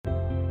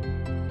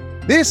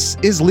This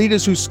is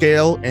Leaders Who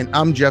Scale, and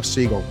I'm Jeff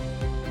Siegel.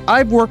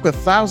 I've worked with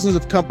thousands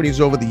of companies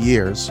over the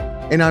years,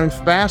 and I'm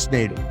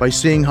fascinated by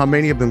seeing how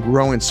many of them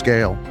grow and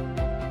scale.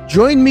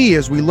 Join me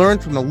as we learn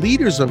from the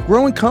leaders of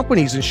growing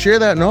companies and share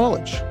that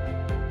knowledge.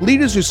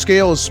 Leaders Who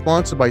Scale is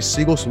sponsored by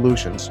Siegel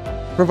Solutions,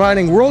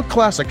 providing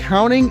world-class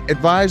accounting,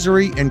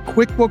 advisory, and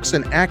QuickBooks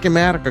and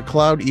Acumatica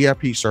Cloud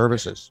ERP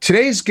services.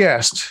 Today's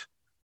guest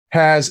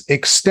has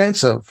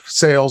extensive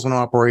sales and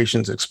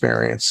operations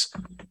experience.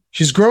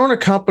 She's grown a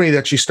company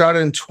that she started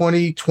in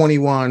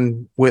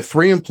 2021 with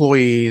 3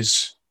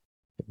 employees,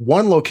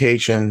 1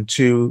 location,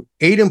 to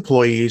 8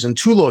 employees and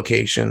 2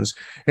 locations.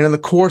 And in the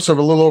course of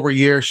a little over a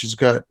year, she's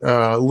got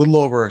a little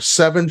over a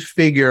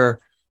 7-figure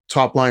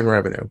top-line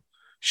revenue.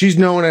 She's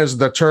known as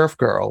the Turf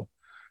Girl.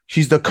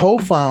 She's the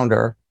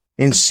co-founder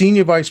and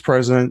senior vice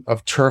president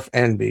of Turf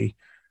Envy.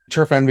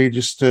 Turf Envy,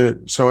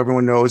 so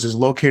everyone knows, is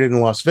located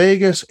in Las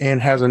Vegas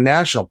and has a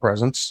national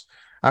presence.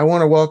 I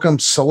want to welcome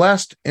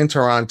Celeste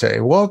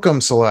Interrante.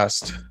 Welcome,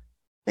 Celeste.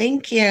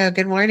 Thank you.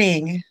 Good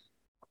morning.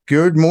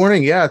 Good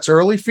morning. Yeah, it's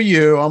early for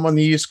you. I'm on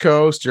the East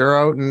Coast. You're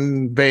out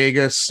in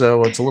Vegas,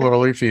 so it's a little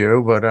early for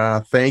you.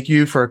 But thank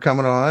you for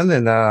coming on,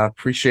 and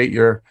appreciate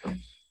your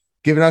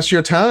giving us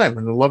your time.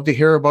 And I'd love to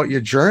hear about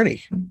your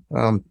journey.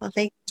 Well,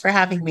 thanks for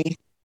having me.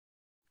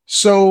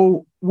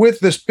 So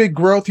with this big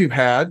growth you've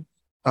had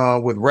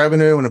with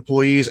revenue and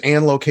employees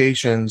and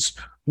locations,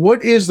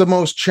 what is the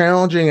most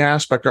challenging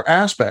aspect or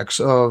aspects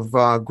of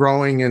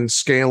growing and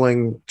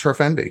scaling Turf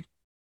Envy?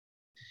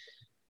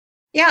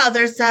 Yeah,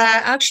 there's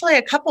actually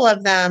a couple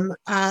of them.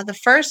 The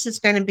first is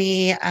going to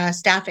be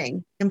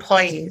staffing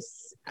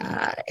employees.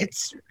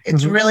 It's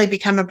really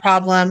become a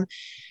problem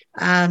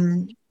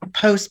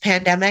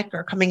post-pandemic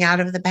or coming out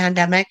of the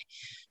pandemic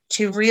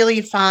to really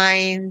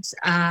find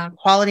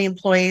quality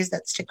employees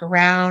that stick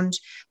around,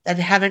 that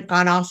haven't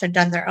gone off and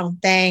done their own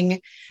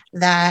thing,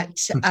 that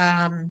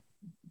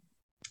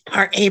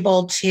are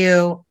able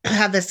to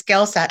have the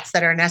skill sets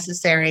that are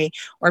necessary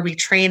or be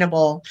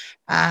trainable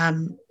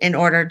in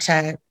order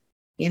to,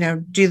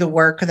 do the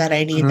work that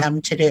I need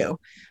them to do.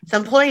 So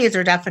employees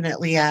are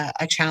definitely a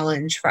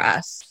challenge for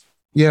us.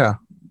 Yeah.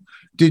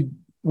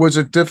 Was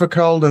it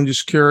difficult? I'm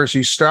just curious.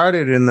 You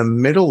started in the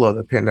middle of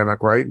the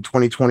pandemic, right? In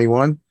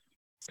 2021?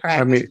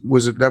 Correct. I mean,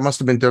 that must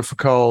have been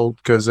difficult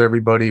because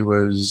everybody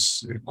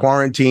was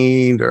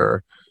quarantined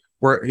or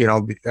were,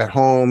 at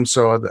home.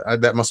 So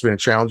that must have been a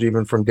challenge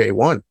even from day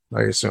one,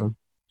 I assume.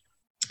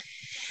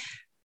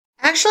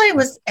 Actually,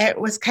 it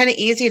was kind of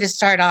easy to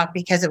start off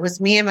because it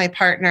was me and my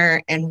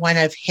partner and one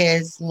of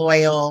his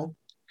loyal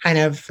kind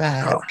of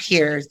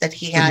peers that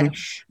he had,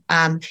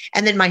 and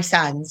then my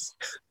sons.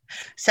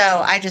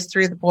 So I just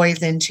threw the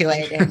boys into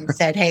it and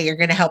said, hey, you're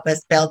going to help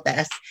us build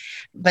this.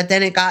 But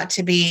then it got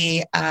to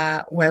be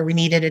where we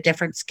needed a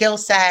different skill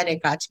set.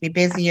 It got to be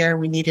busier.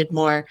 We needed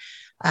more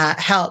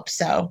help.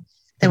 So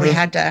then we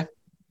had to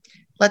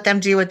let them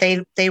do what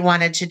they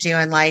wanted to do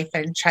in life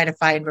and try to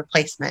find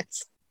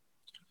replacements.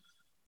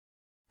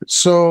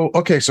 So,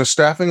 okay. So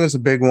staffing is a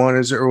big one.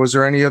 Is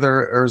there any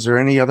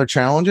other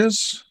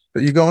challenges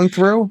that you're going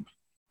through?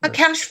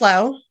 Cash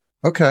flow.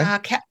 Okay.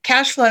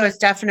 Cash flow is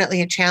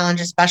definitely a challenge,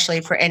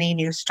 especially for any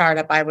new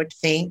startup, I would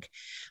think.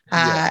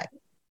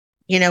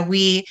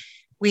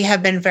 We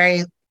have been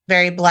very,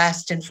 very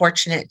blessed and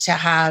fortunate to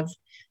have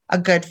a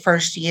good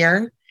first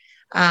year.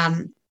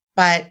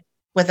 But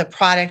with a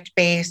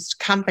product-based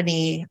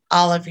company,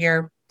 all of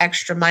your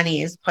extra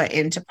money is put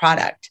into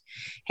product.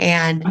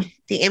 And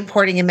the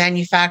importing and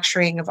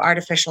manufacturing of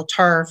artificial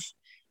turf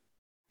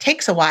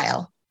takes a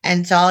while.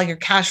 And so all your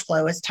cash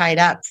flow is tied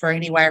up for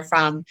anywhere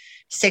from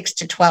 6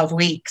 to 12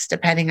 weeks,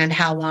 depending on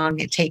how long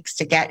it takes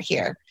to get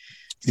here.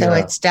 So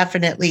it's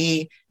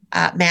definitely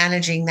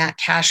managing that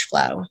cash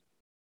flow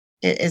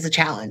is a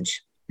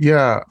challenge.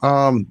 Yeah.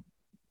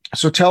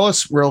 So tell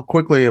us real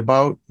quickly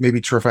about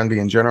maybe Turf Envy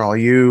in general.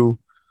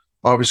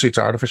 Obviously it's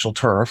artificial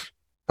turf,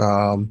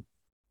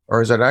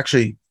 or is that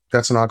actually,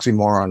 that's an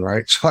oxymoron,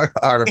 right? So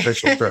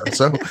artificial turf.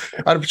 So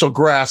artificial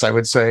grass, I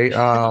would say.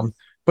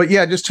 But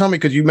yeah, just tell me,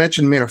 because you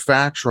mentioned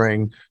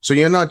manufacturing. So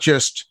you're not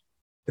just,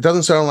 it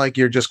doesn't sound like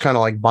you're just kind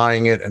of like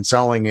buying it and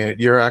selling it.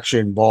 You're actually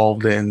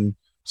involved in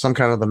some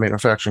kind of the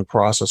manufacturing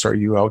process, or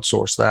you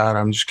outsource that.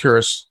 I'm just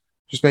curious,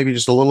 maybe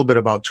a little bit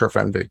about Turf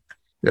Envy.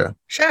 Yeah.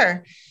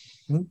 Sure.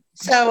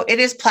 So it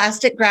is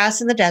plastic grass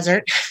in the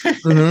desert,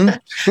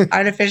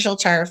 artificial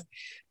turf.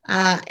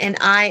 And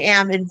I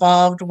am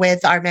involved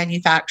with our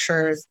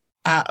manufacturers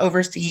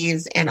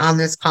overseas and on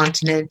this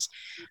continent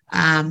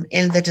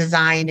in the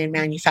design and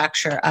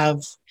manufacture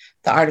of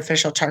the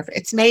artificial turf.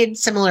 It's made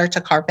similar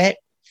to carpet.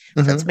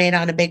 So it's made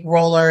on a big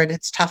roller and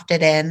it's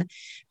tufted in.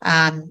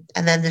 And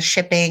then the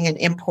shipping and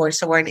import.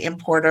 So we're an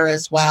importer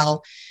as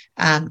well.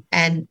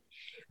 And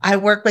I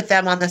work with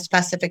them on the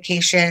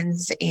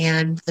specifications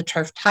and the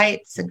turf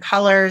types and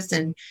colors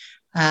and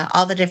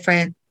all the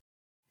different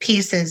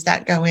pieces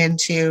that go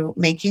into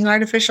making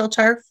artificial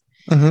turf.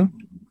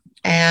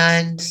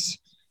 And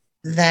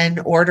then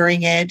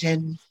ordering it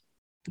and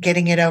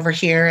getting it over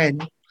here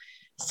and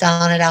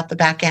selling it out the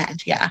back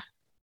end. Yeah.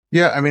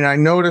 Yeah, I mean, I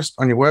noticed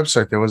on your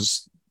website there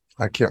was,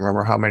 I can't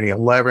remember how many,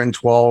 11,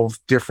 12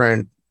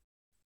 different,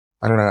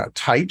 I don't know,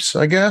 types,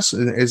 I guess.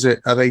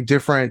 Are they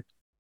different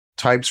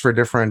types for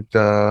different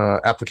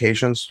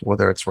applications,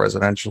 whether it's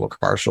residential or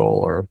commercial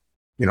or,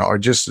 or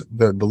just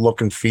the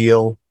look and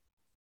feel?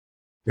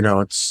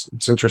 It's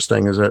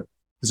interesting.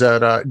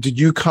 Did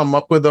you come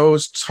up with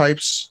those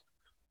types,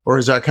 or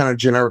is that kind of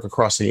generic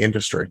across the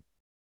industry?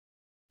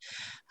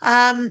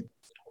 Um,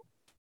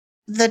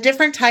 the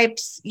different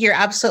types, you're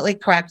absolutely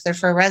correct. They're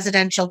for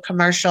residential,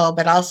 commercial,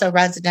 but also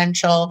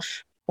residential,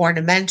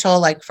 ornamental,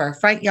 like for a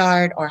front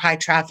yard, or high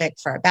traffic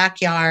for a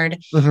backyard,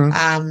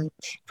 Mm-hmm.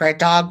 for a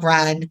dog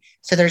run.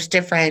 So there's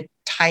different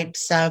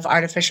types of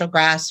artificial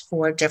grass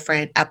for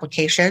different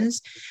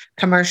applications.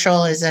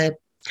 Commercial is a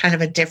kind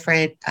of a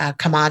different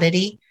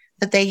commodity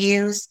that they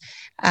use.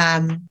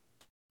 Um,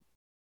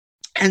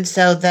 and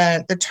so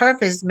the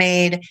turf is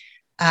made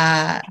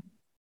to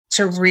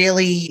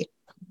really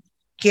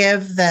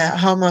give the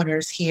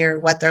homeowners here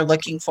what they're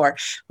looking for.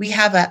 We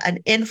have an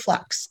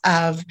influx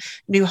of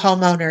new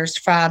homeowners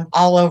from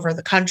all over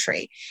the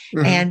country,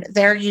 Mm-hmm. and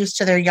they're used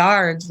to their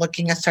yards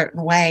looking a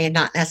certain way and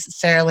not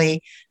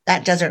necessarily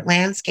that desert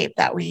landscape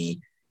that we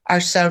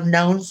are so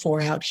known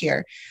for out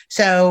here.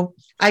 So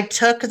I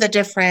took the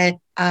different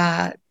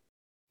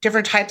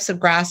types of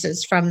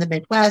grasses from the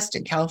Midwest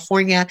and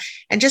California,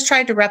 and just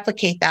tried to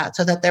replicate that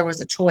so that there was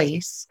a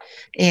choice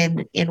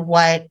in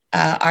what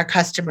our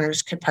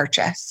customers could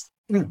purchase.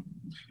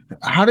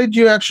 How did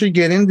you actually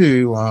get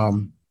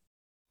into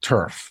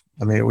turf?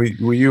 I mean,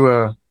 were you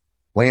a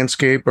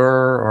landscaper,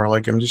 or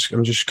like I'm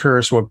just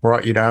curious what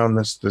brought you down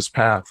this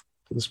path,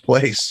 this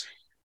place?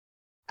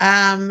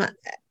 Um,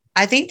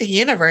 I think the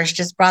universe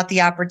just brought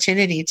the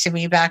opportunity to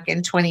me back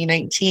in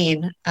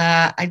 2019.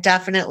 I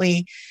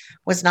definitely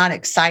was not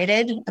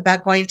excited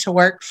about going to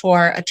work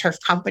for a turf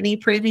company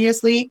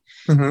previously.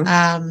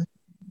 Mm-hmm.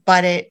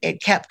 But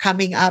it kept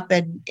coming up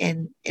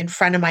in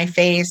front of my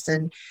face.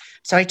 And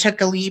so I took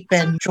a leap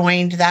and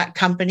joined that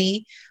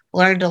company,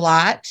 learned a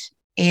lot,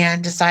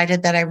 and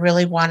decided that I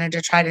really wanted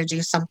to try to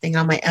do something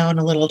on my own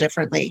a little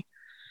differently.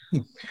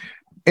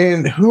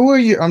 And who are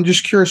you? I'm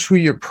just curious who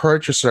your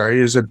purchaser are.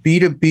 Is it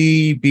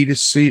B2B,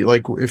 B2C?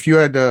 Like if you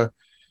had to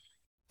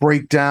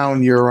break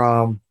down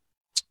your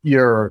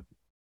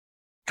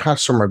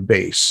customer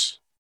base,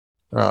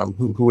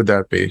 who would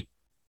that be?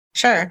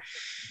 Sure.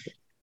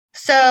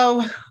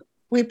 So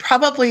we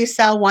probably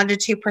sell 1%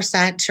 to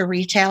 2% to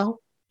retail,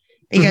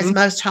 because Mm-hmm.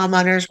 most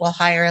homeowners will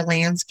hire a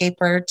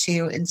landscaper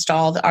to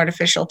install the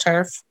artificial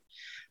turf,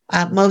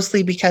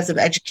 mostly because of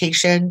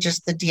education.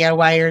 Just the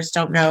DIYers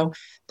don't know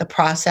the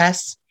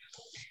process.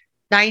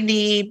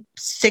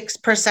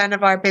 96%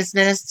 of our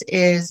business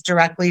is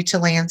directly to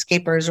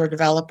landscapers or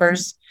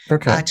developers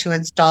Okay. to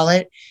install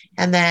it.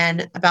 And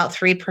then about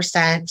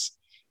 3%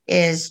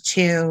 is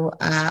to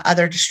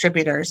other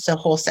distributors, so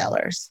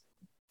wholesalers.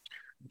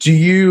 Do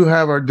you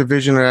have a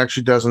division that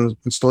actually does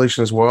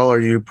installation as well? Or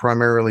are you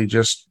primarily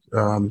just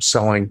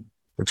selling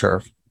the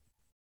turf?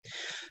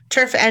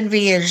 Turf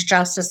Envy is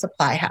just a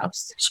supply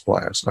house.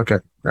 Supplies. Okay.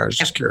 I was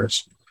just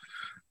curious.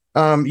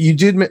 You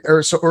did,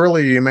 or so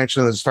earlier you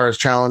mentioned as far as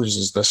challenges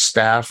is the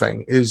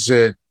staffing. Is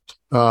it,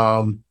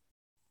 how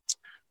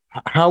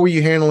are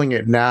you handling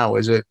it now?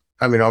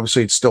 I mean,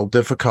 obviously it's still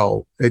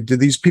difficult. Do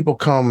these people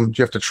come, do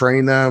you have to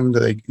train them? Do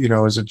they,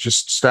 is it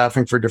just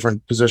staffing for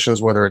different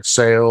positions, whether it's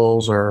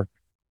sales, or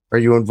are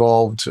they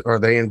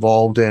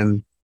involved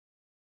in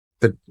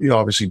the,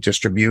 obviously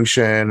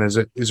distribution? Is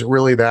it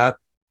really that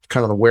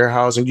kind of the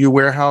warehousing? Do you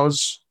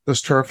warehouse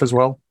this turf as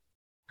well?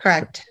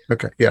 Correct.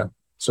 Okay. Yeah.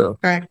 So,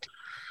 Correct.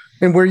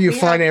 and where you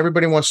find,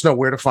 everybody wants to know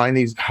where to find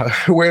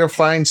where to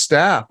find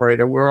staff, right?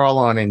 And we're all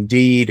on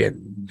Indeed,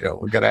 and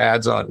we got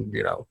ads on,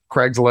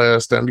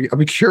 Craigslist.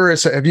 I'm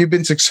curious, have you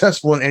been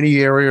successful in any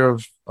area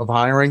of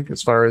hiring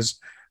as far as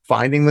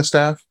finding the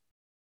staff?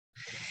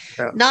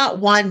 Yeah. Not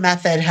one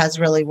method has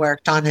really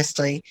worked,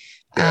 honestly.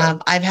 Yeah.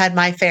 I've had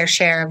my fair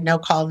share of no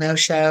call, no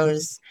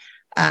shows,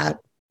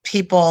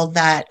 people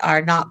that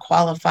are not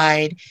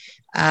qualified,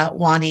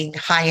 wanting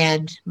high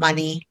end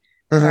money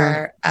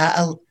for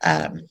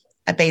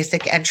a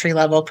basic entry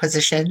level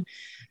position.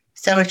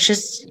 So it's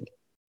just,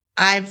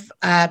 I've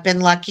been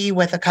lucky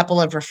with a couple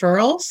of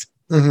referrals.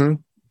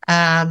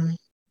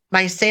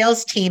 My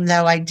sales team,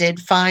 though, I did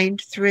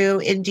find through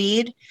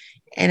Indeed,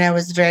 and I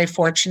was very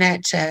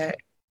fortunate to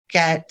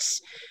get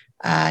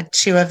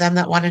 2 of them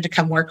that wanted to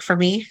come work for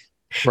me.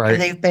 Right.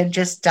 And they've been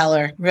just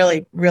stellar.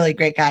 Really, really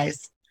great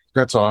guys.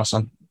 That's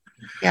awesome.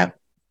 Yep.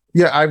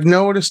 Yeah, I've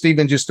noticed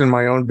even just in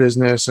my own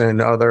business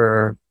and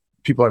other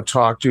people I've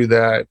talked to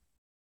that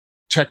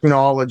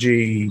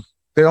technology,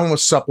 they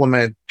almost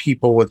supplement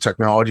people with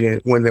technology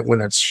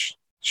when it's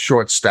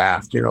short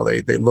staffed.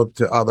 They look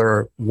to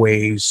other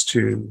ways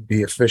to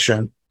be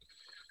efficient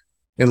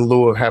in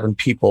lieu of having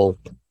people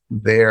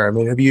there. I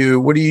mean,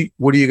 what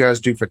do you guys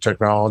do for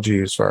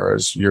technology as far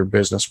as your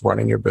business,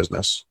 running your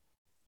business?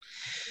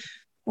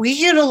 We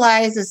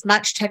utilize as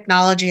much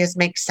technology as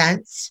makes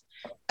sense.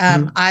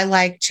 I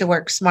like to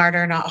work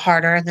smarter, not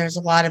harder. And there's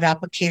a lot of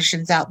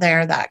applications out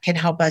there that can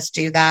help us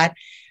do that,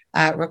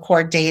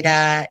 record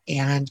data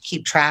and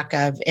keep track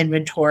of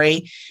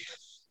inventory.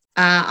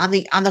 On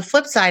the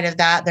flip side of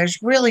that, there's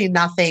really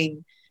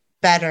nothing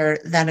better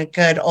than a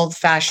good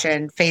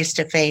old-fashioned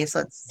face-to-face.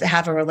 Let's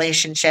have a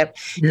relationship,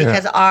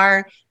 because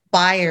our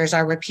buyers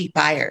are repeat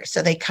buyers.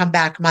 So they come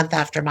back month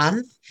after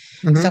month.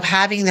 So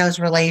having those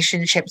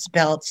relationships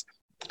built,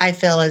 I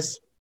feel, is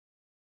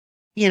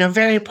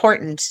very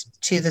important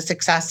to the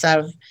success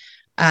of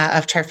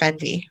Turf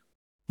Envy.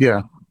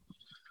 Yeah.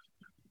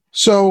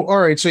 So, all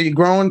right. So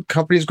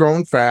company's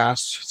growing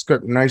fast. It's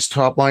got nice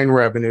top line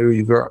revenue.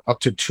 You've got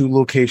up to 2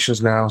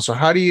 locations now. So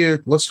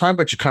let's talk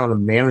about your kind of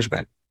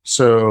management.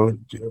 So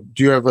do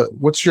you have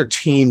what's your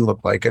team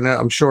look like? And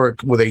I'm sure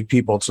with 8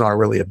 people, it's not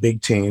really a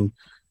big team.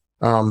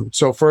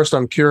 So first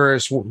I'm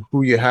curious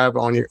who you have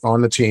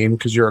on the team,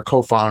 because you're a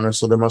co-founder.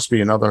 So there must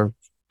be another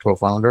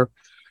co-founder.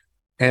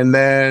 And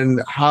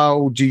then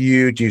how do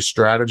you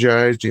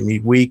strategize? Do you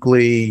meet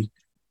weekly?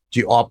 Do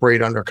you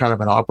operate under kind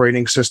of an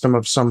operating system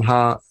of some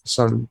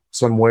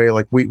way?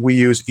 Like we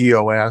use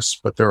EOS,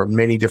 but there are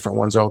many different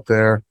ones out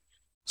there.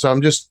 So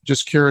I'm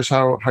just curious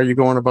how you're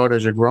going about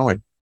as you're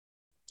growing,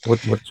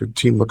 what your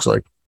team looks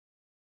like.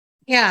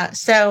 Yeah.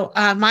 So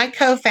my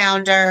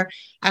co-founder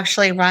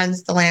actually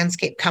runs the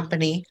landscape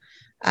company.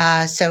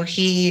 So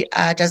he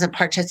doesn't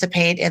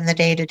participate in the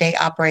day-to-day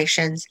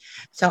operations.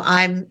 So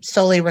I'm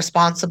solely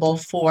responsible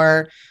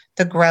for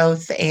the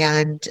growth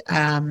and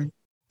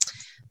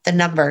the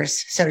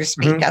numbers, so to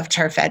speak, of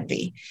Turf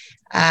Envy.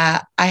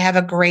 I have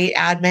a great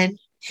admin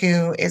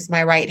who is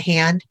my right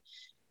hand,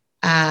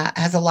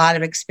 has a lot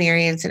of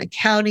experience in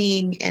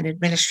accounting and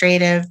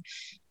administrative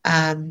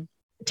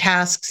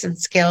tasks and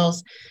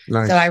skills.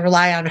 Nice. So I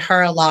rely on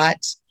her a lot.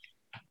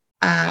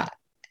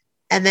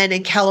 And then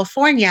in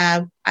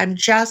California, I'm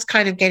just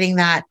kind of getting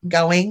that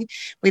going.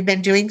 We've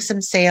been doing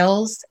some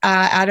sales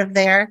out of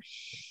there,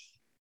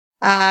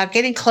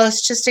 getting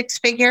close to 6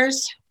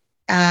 figures.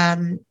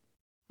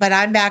 But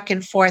I'm back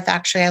and forth.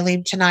 Actually, I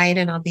leave tonight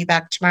and I'll be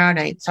back tomorrow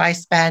night. So I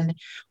spend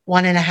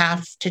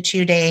 1.5 to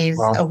 2 days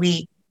a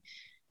week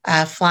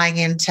flying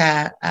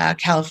into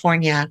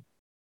California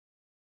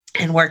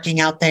and working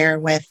out there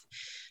with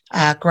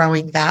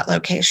growing that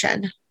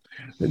location.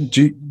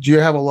 Do you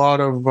have a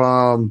lot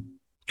of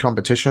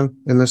competition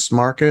in this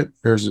market?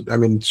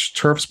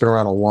 Turf's been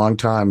around a long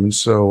time, and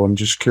so I'm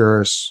just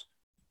curious,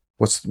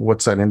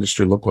 what's that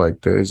industry look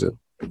like? Is it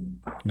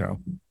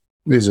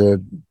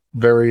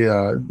very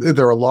is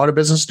there a lot of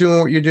business doing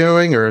what you're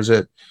doing, or is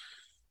it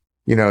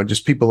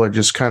just people are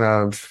just kind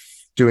of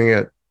doing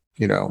it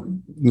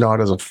not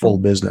as a full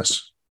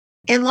business?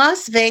 In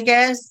Las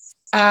Vegas,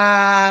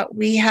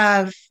 we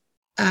have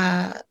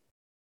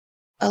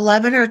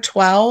 11 or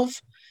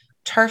 12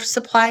 turf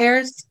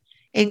suppliers,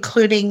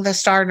 including the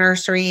Star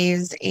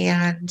Nurseries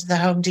and the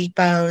Home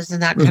Depots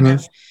and that kind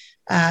of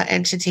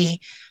entity.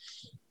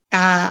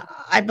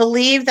 I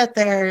believe that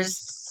there's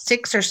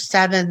 6 or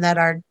 7 that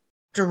are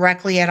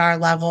directly at our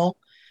level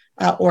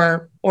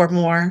or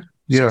more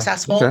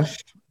successful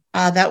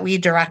that we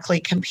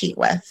directly compete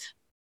with.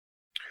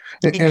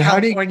 In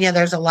California,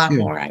 there's a lot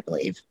more, I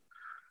believe.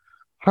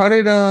 How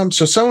did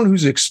so someone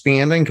who's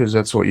expanding, because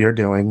that's what you're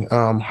doing,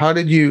 how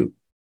did you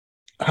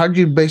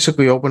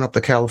basically open up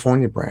the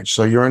California branch?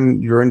 So you're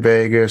in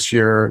Vegas,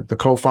 you're the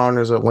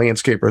co-founder's a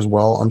landscaper as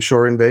well, I'm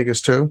sure, in Vegas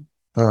too.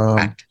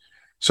 Correct.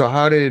 So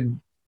how did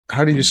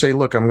you say,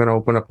 look, I'm going to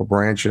open up a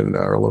branch in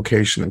or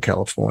location in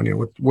California?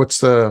 What's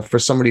for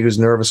somebody who's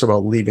nervous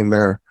about leaving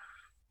their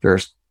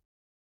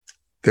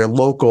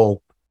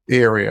local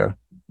area?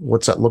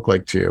 What's that look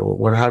like to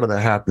you? How did that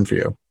happen for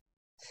you?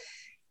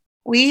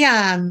 We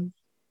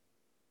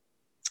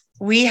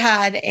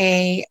had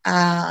a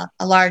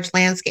large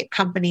landscape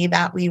company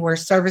that we were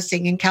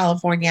servicing in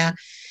California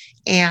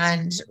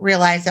and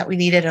realized that we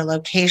needed a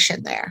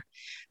location there.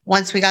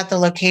 Once we got the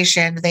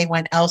location, they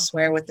went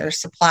elsewhere with their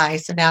supply.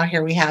 So now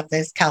here we have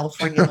this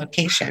California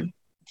location.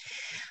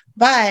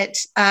 But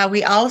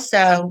we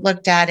also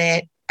looked at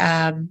it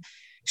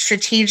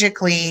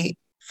strategically,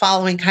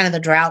 following kind of the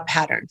drought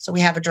pattern. So we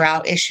have a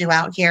drought issue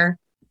out here.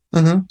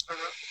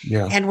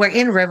 Yeah. And we're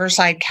in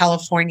Riverside,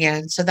 California.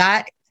 And so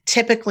that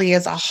typically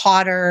is a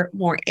hotter,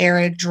 more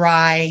arid,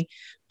 dry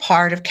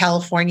part of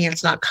California.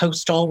 It's not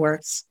coastal where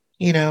it's,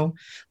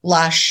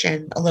 lush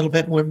and a little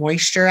bit more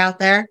moisture out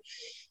there.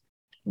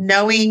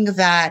 Knowing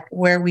that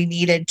where we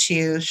needed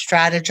to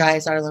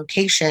strategize our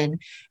location,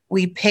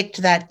 we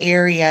picked that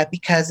area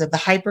because of the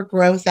hyper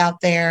growth out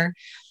there,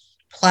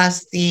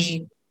 plus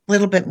the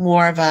little bit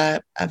more of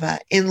a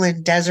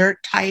inland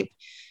desert type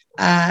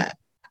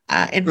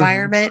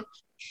environment.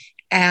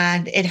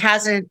 And it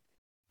hasn't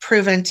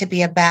proven to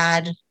be a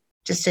bad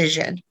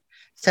decision.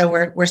 So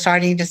we're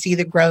starting to see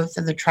the growth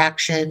and the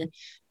traction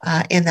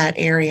in that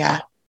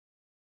area.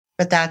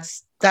 But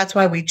that's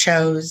why we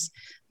chose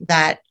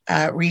that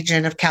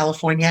region of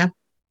California.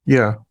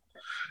 Yeah.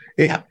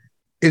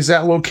 is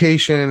that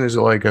location, is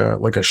it like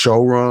a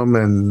showroom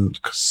and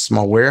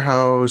small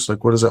warehouse?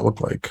 Like, what does that look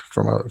like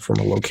from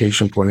a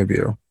location point of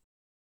view?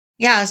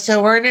 Yeah,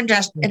 so we're an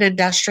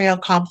industrial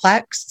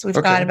complex. We've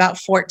got Okay. about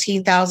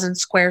 14,000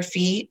 square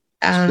feet,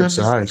 It's a good a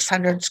size.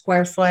 600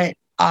 square foot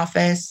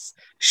office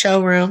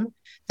showroom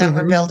that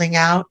we're Hmm. building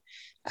out.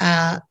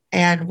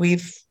 And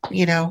we've,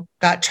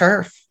 got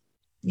turf.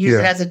 Use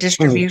it Yeah. as a Mm,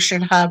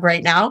 distribution hub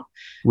right now.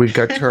 we've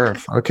got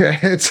turf. Okay.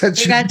 It We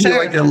should got be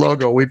like turf. a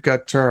logo. We've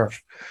got turf.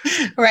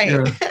 Right.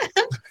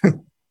 Yeah.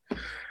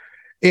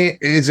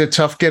 Is it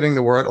tough getting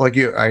the word? Like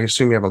I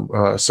assume you have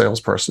a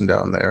salesperson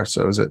down there.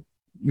 So is it,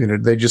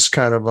 they just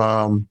kind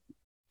of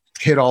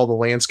hit all the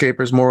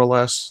landscapers more or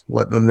less,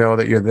 let them know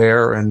that you're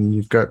there and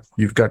you've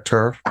got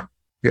turf.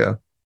 Yeah.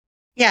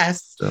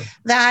 Yes, So.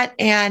 that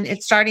and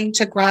it's starting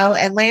to grow,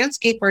 and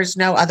landscapers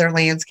know other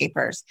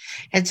landscapers.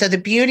 And so the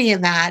beauty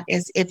in that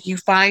is if you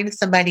find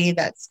somebody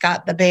that's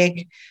got the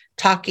big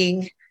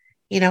talking,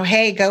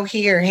 hey, go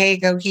here, hey,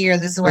 go here,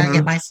 this is where I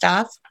get Mhm. my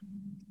stuff.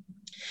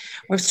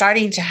 We're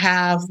starting to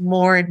have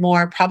more and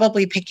more,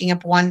 probably picking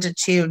up 1 to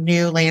 2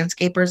 new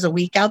landscapers a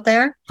week out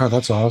there. Oh,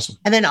 that's awesome.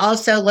 And then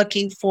also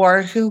looking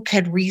for who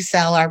could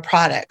resell our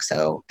product.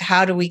 So,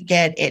 how do we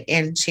get it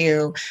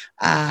into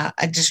a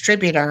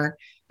distributor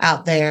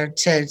out there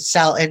to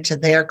sell into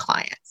their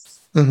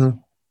clients? Hmm.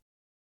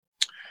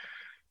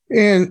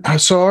 And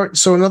so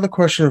another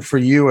question for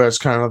you as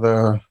kind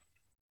of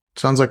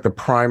sounds like the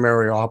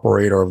primary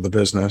operator of the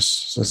business,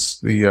 since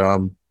the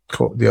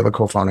other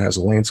co-founder has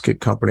a landscape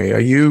company. Are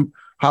you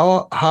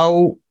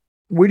how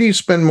where do you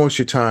spend most of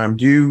your time?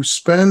 Do you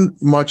spend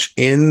much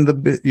in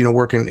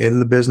working in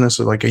the business?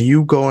 Or like, are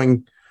you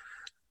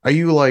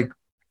like,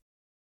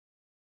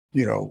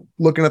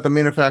 looking at the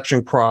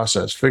manufacturing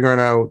process, figuring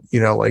out,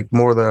 like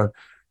more the,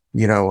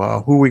 who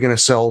are we going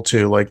to sell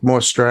to, like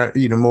more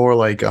more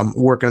like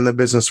working in the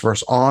business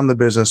versus on the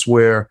business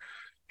where,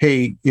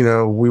 hey,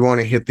 we want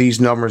to hit these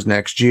numbers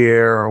next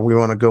year, or we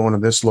want to go into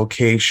this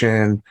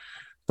location.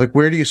 Like,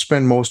 where do you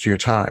spend most of your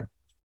time?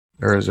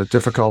 Or is it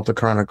difficult to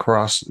kind of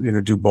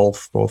do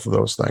both of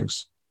those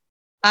things?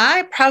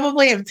 I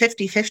probably am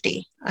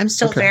 50-50. I'm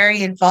still Okay.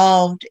 very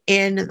involved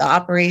in the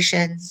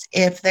operations.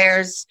 If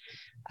there's,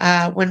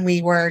 when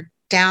we were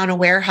down a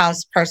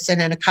warehouse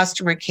person and a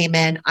customer came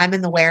in, I'm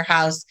in the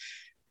warehouse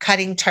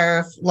cutting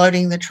turf,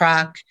 loading the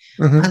truck,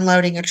 Hmm.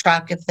 unloading a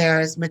truck if there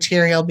is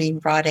material being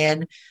brought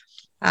in.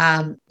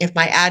 If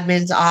my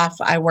admin's off,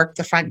 I work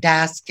the front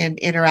desk and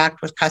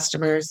interact with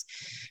customers.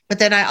 But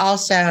then I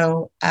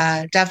also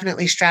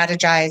definitely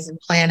strategize and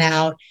plan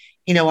out,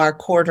 our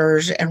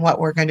quarters and what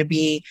we're going to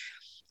be,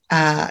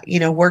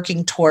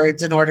 working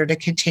towards in order to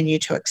continue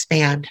to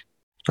expand.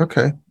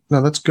 Okay.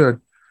 No, that's good.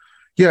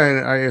 Yeah,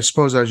 and I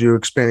suppose as you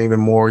expand even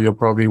more, you'll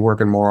probably be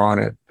working more on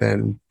it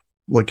than,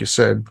 like you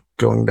said,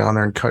 going down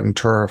there and cutting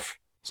turf.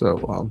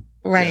 So,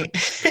 yeah.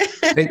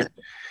 Right. And,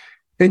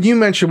 and you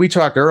mentioned, we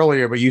talked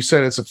earlier, but you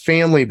said it's a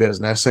family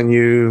business, and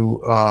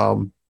you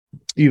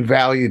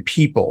value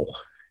people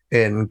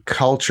and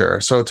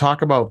culture. So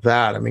talk about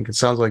that. I mean, it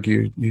sounds like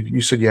you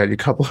said you had a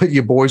couple of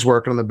your boys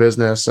working on the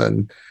business,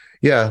 and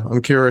yeah,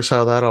 I'm curious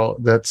how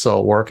that's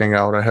all working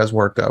out. It has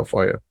worked out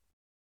for you.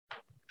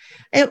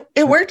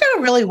 It worked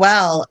out really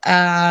well.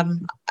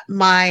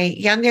 My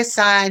youngest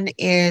son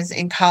is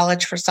in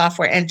college for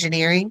software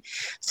engineering.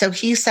 So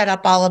he set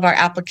up all of our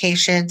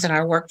applications and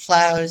our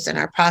workflows and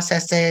our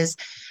processes,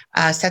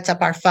 sets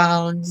up our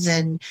phones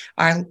and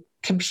our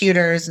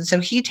computers. And so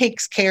he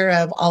takes care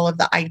of all of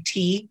the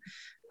IT,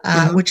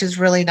 Hmm. which is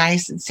really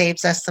nice and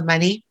saves us some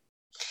money.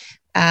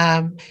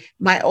 Um,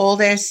 my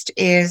oldest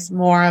is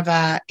more of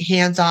a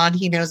hands-on.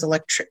 He knows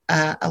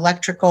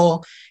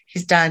electrical.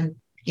 He's done,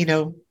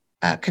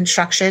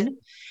 construction.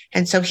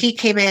 And so he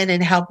came in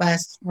and helped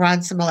us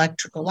run some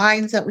electrical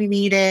lines that we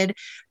needed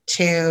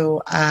to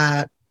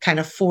kind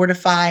of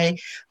fortify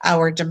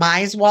our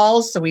demise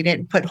walls so we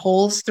didn't put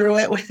holes through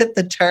it with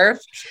the turf.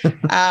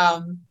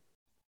 Um,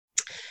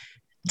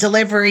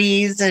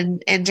 Deliveries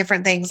and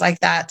different things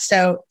like that.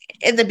 So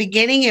in the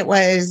beginning, it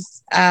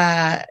was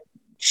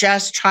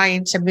just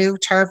trying to move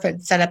turf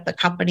and set up the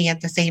company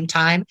at the same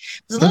time.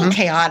 It was a little Hmm.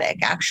 chaotic,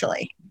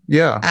 actually.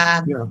 Yeah.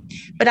 Um, Yeah.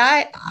 but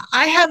I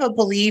have a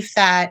belief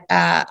that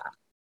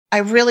I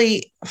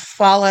really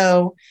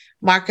follow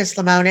Marcus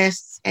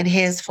Lemonis and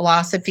his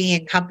philosophy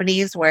in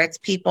companies where it's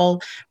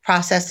people,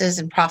 processes,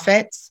 and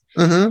profits.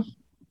 Hmm.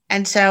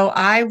 And so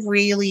I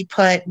really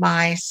put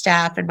my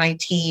staff and my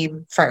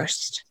team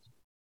first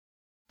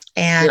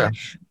Yeah. and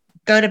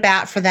go to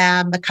bat for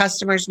them. The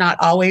customer's not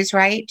always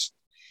right.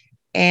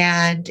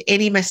 And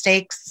any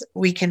mistakes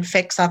we can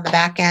fix on the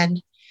back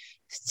end.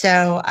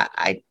 So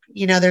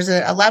there's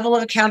a level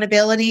of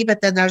accountability, but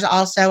then there's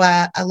also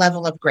a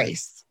level of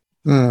grace.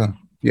 Mm,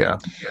 yeah.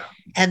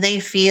 And they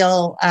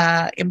feel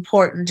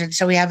important. And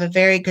so we have a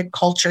very good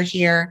culture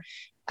here.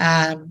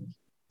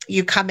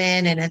 You come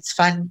in and it's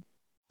fun.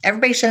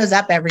 Everybody shows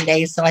up every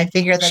day. So I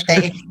figure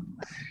that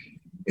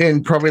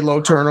And probably low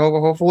turnover,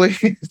 hopefully.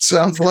 It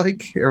sounds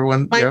like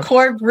everyone. my Yeah.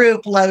 core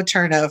group, low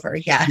turnover.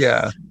 Yes.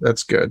 Yeah.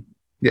 That's good.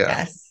 Yeah.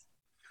 Yes.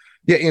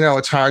 Yeah,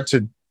 it's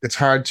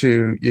hard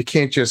to you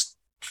can't just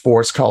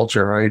force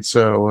culture, right?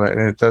 So and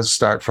it does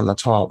start from the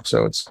top.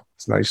 So it's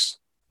nice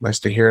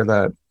to hear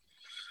that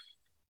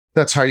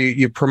that's how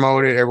you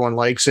promote it. Everyone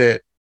likes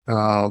it.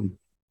 Um,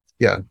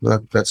 yeah,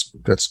 that's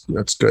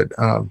good.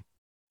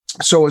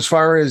 So as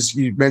far as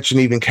you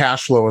mentioned, even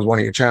cash flow is one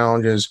of your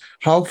challenges.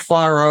 How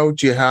far out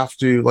do you have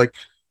to like?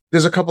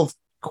 There's a couple of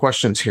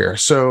questions here.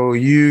 So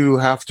you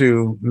have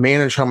to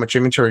manage how much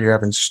inventory you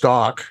have in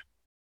stock.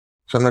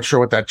 So I'm not sure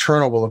what that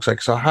turnover looks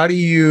like. So how do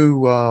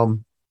you?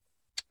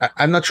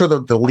 I'm not sure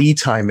the lead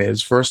time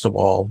is, first of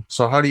all.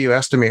 So how do you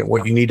estimate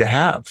what you need to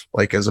have,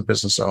 like as a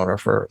business owner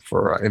for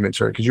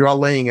inventory? Because you're all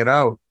laying it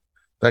out,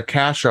 that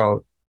cash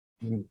out,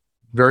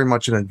 very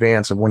much in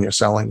advance of when you're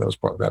selling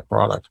that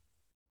product.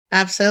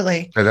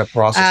 Absolutely. And that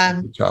process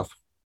can be tough.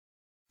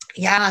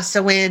 Yeah.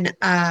 So when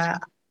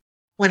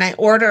I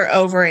order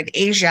over in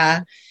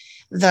Asia,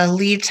 the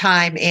lead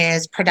time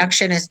is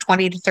production is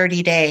 20 to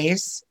 30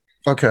 days.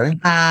 Okay.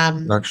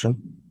 Um,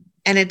 Production.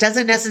 and it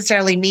doesn't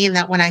necessarily mean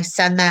that when I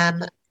send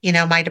them,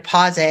 my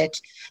deposit,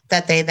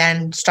 that they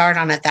then start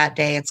on it that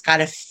day. It's got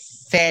to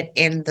fit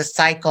in the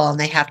cycle, and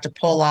they have to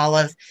pull all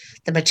of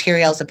the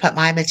materials and put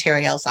my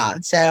materials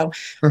on. So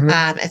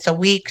it's a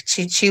week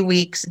to 2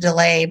 weeks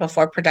delay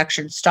before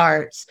production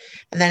starts.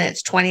 And then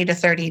it's 20 to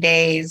 30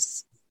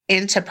 days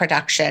into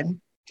production.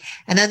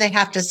 And then they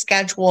have to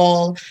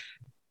schedule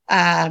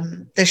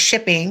the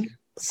shipping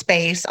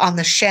space on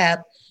the ship,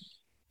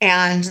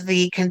 and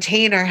the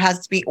container has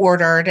to be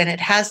ordered, and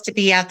it has to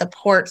be at the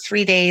port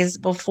 3 days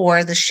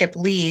before the ship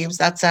leaves.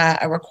 That's a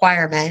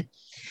requirement.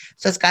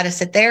 So it's got to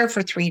sit there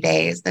for 3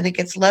 days. Then it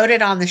gets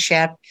loaded on the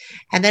ship,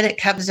 and then it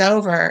comes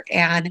over.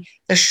 And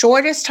the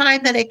shortest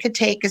time that it could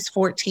take is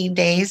 14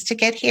 days to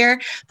get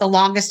here. The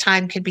longest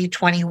time could be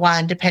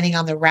 21, depending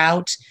on the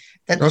route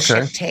that the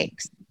ship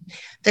takes.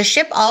 The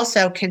ship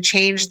also can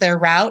change their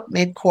route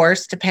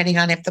mid-course, depending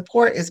on if the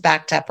port is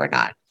backed up or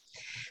not.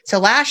 So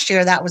last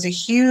year, that was a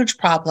huge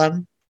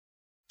problem,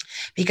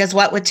 because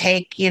what would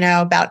take,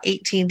 about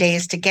 18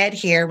 days to get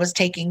here was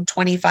taking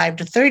 25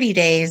 to 30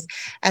 days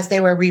as they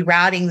were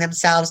rerouting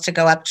themselves to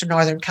go up to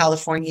Northern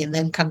California and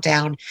then come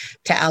down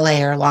to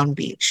LA or Long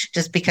Beach,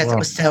 just because it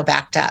was so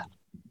backed up.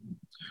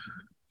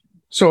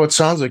 So it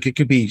sounds like it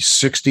could be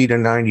 60 to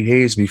 90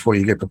 days before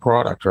you get the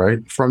product,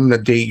 right? From the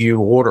date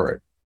you order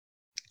it.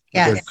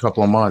 Yes. A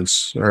couple of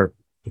months, or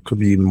it could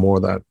be even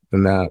more than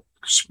that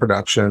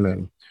production.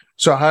 And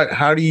so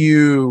how do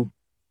you,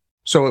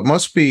 so it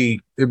must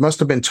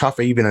have been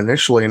tough even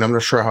initially, and I'm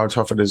not sure how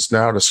tough it is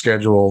now to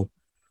schedule,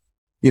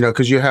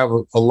 because you have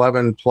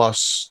 11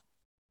 plus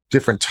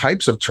different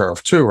types of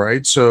turf too,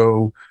 right?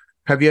 So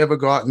have you ever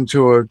gotten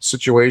to a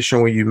situation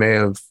where you may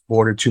have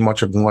ordered too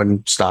much of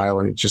one style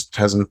and it just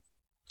hasn't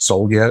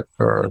sold yet?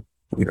 Or,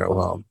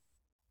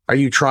 are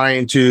you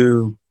trying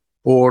to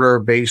order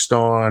based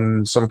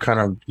on some kind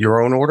of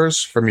your own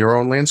orders from your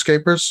own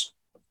landscapers?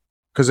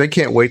 Because they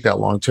can't wait that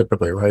long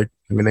typically, right?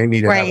 I mean, they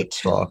need to have it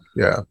stock.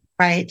 Yeah.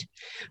 Right.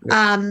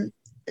 Yeah.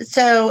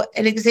 So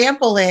an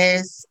example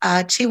is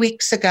 2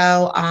 weeks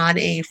ago on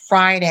a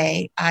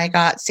Friday, I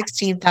got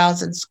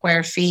 16,000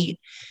 square feet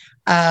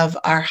of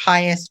our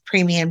highest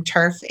premium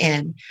turf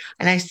in,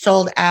 and I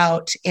sold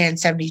out in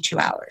 72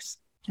 hours.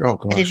 Oh,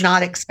 gosh. I did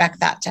not expect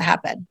that to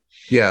happen.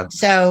 Yeah.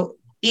 So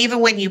even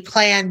when you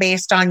plan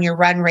based on your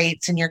run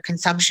rates and your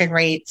consumption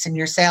rates and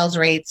your sales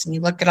rates, and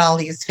you look at all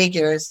these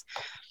figures,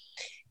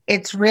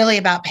 it's really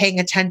about paying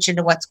attention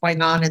to what's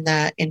going on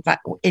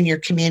in your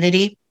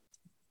community.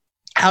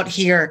 Out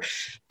here,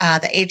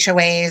 the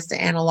HOAs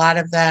and a lot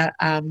of the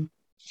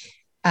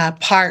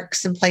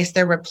parks and place,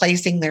 they're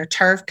replacing their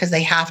turf because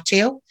they have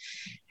to.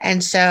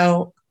 And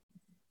so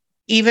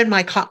even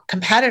my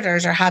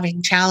competitors are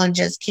having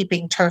challenges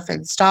keeping turf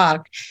in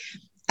stock.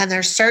 And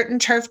there's certain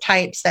turf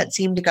types that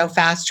seem to go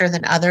faster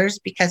than others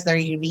because they're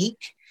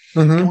unique.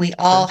 And we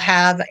all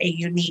have a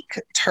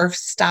unique turf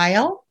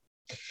style.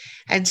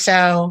 And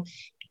so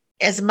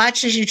as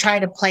much as you try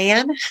to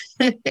plan,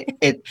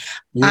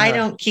 I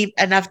don't keep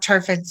enough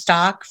turf in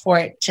stock for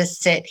it to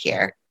sit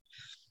here.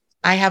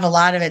 I have a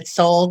lot of it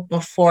sold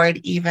before it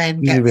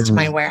even gets to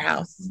my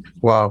warehouse.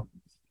 Wow.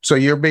 So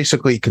you're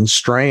basically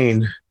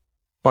constrained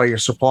by your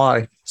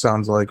supply,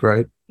 sounds like,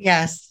 right?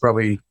 Yes.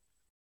 Probably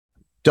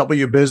double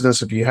your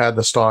business if you had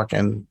the stock,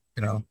 and,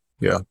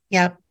 yeah.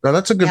 Yep. Now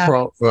that's a good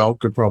problem. Well,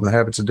 good problem to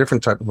have. It's a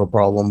different type of a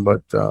problem,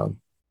 but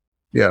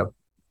yeah.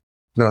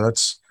 No,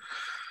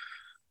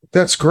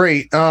 that's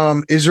great.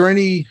 Is there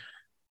any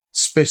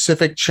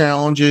specific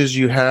challenges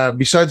you have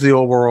besides the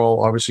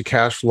overall, obviously,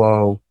 cash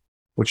flow,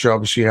 which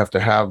obviously you have to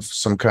have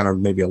some kind of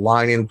maybe a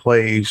line in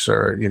place,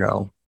 or,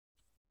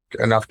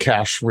 enough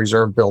cash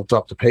reserve built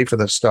up to pay for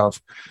this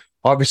stuff?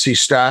 Obviously,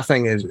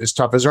 staffing is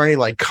tough. Is there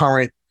any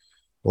current,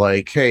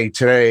 hey,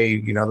 today,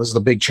 this is the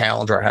big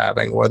challenge we're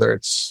having, whether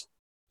it's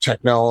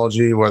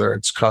technology, whether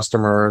it's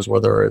customers,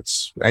 whether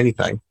it's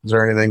anything? Is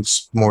there anything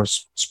more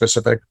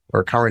specific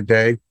or current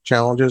day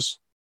challenges?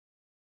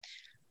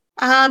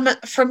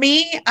 For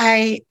me,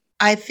 I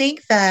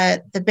think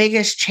that the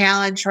biggest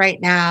challenge right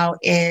now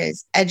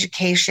is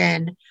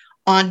education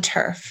on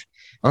turf.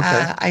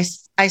 Okay.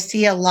 I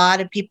see a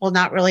lot of people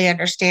not really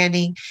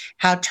understanding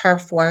how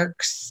turf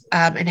works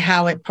and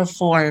how it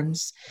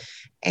performs.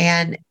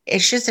 And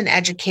it's just an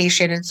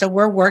education. And so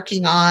we're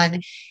working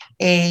on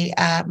a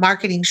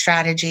marketing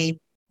strategy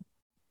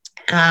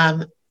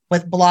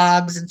with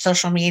blogs and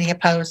social media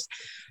posts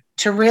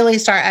to really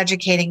start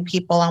educating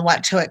people on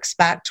what to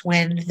expect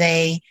when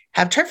they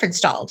have turf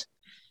installed.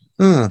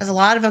 Because a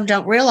lot of them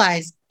don't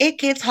realize it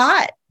gets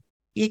hot.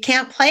 You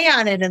can't play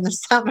on it in the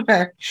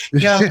summer.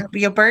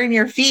 You'll burn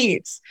your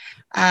feet.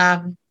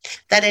 That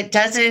it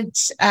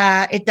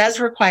does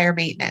require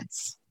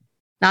maintenance.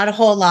 Not a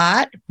whole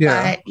lot,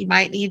 but you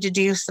might need to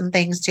do some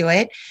things to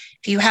it.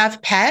 If you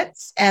have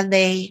pets and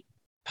they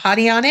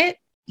potty on it,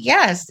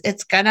 yes,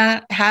 it's going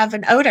to have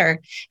an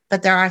odor,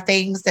 but there are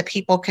things that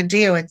people can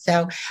do. And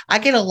so I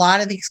get a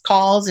lot of these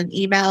calls and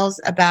emails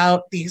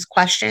about these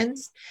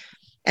questions.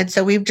 And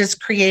so we've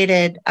just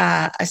created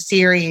a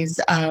series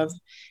of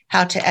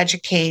how to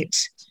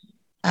educate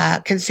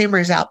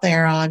consumers out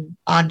there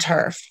on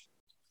turf.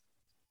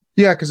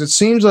 Yeah, because it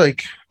seems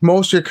like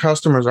most of your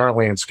customers are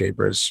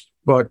landscapers,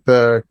 but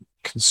the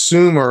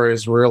consumer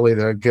is really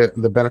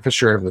the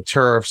beneficiary of the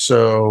turf.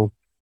 So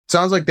it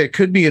sounds like there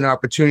could be an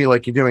opportunity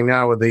like you're doing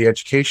now with the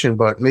education,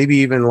 but maybe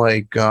even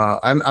like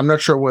I'm not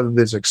sure whether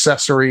there's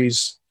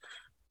accessories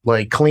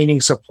like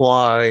cleaning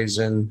supplies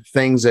and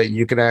things that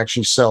you can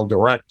actually sell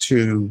direct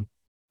to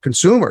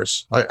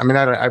consumers. I mean,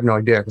 I have no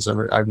idea because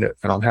I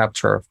don't have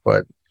turf,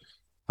 but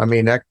I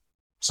mean, that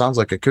sounds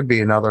like it could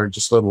be another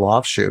just little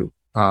offshoot,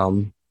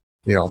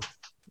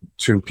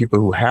 to people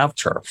who have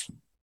turf.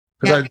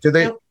 Yeah. Do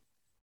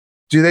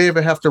they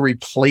ever have to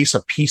replace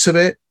a piece of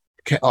it,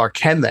 or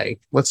can they?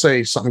 Let's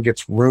say something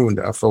gets ruined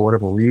for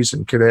whatever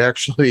reason. Could they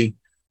actually,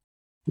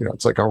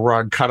 it's like a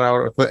rug cut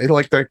out,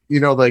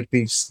 like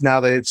these. Now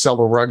they sell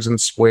the rugs in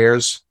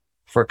squares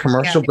for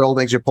commercial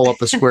buildings. You pull up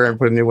the square and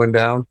put a new one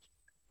down.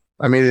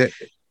 I mean,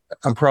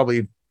 I'm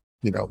probably,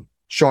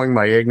 showing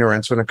my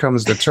ignorance when it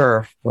comes to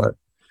turf, but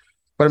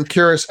I'm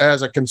curious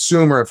as a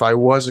consumer. If I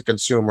was a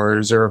consumer,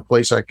 is there a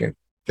place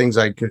things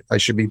I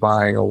should be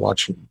buying or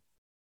watching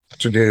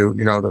to do,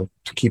 to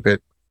keep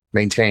it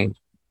maintained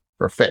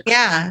or fixed?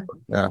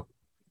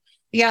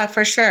 Yeah,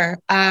 for sure.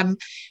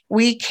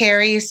 We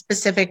carry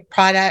specific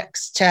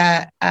products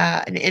to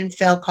an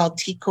infill called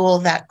T-Cool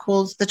that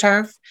cools the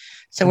turf.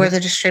 So we're the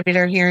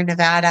distributor here in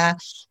Nevada.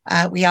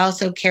 We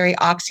also carry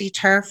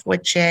OxyTurf,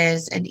 which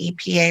is an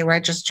EPA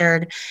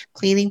registered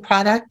cleaning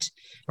product.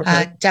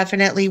 Okay.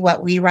 Definitely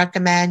what we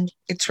recommend.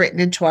 It's written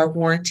into our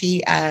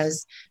warranty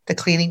as the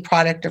cleaning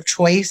product of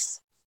choice.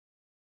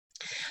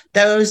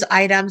 Those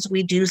items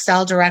we do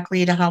sell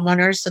directly to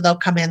homeowners, so they'll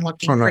come in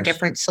looking for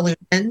different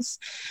solutions.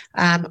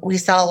 We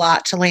sell a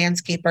lot to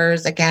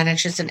landscapers. Again,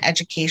 it's just an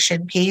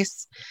education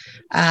piece.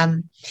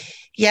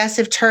 Yes,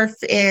 if turf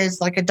is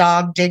like a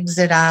dog digs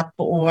it up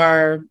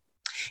or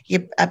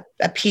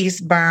a piece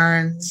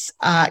burns,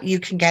 you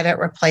can get it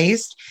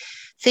replaced.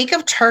 Think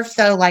of turf,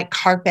 though, like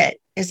carpet.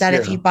 Is that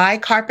if you buy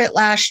carpet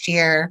last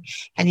year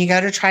and you go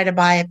to try to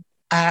buy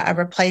a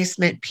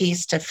replacement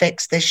piece to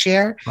fix this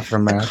year,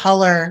 the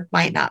color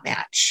might not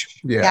match.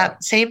 Yeah.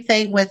 Same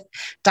thing with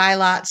dye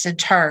lots and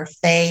turf.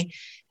 They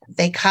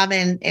come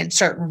in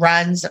certain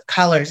runs of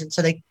colors, and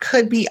so they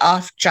could be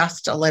off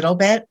just a little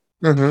bit.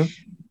 Mm-hmm.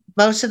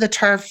 Most of the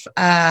turf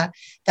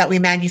that we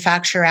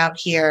manufacture out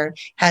here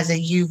has a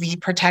UV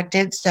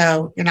protectant,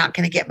 so you're not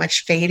going to get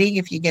much fading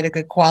if you get a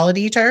good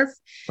quality turf.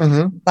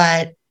 Mm-hmm.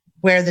 But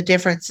where the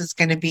difference is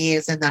going to be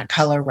is in that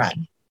color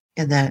run,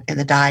 in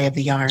the dye of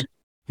the yarn.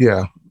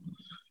 Yeah.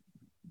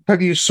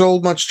 Have you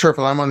sold much turf?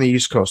 I'm on the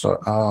East Coast.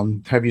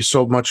 Have you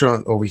sold much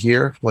over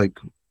here?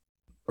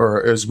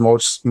 Or is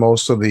most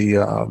of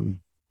the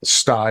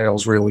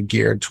styles really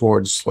geared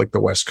towards like the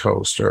West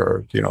Coast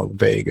or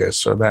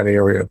Vegas or that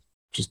area?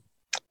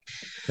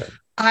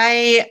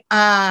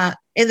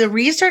 In the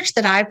research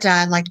that I've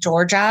done, like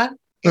Georgia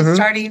is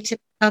starting to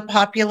become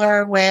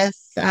popular with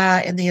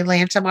in the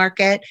Atlanta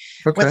market.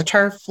 Okay. With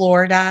turf,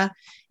 Florida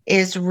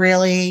is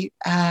really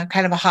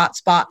kind of a hot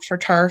spot for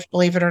turf,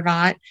 believe it or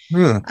not.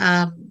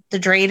 The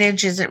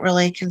drainage isn't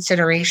really a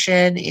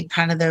consideration in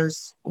kind of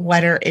those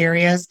wetter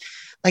areas.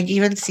 Like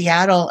even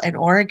Seattle and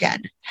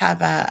Oregon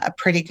have a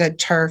pretty good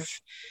turf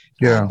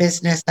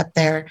business up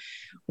there.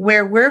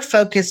 Where we're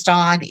focused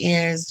on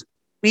is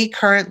we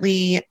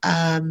currently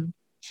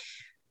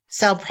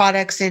sell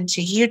products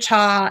into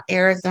Utah,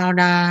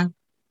 Arizona,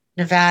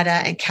 Nevada,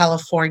 and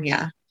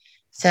California.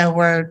 So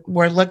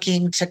we're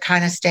looking to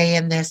kind of stay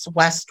in this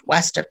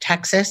west of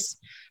Texas.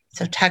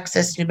 So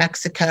Texas, New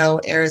Mexico,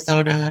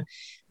 Arizona,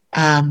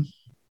 and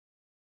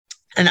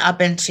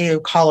up into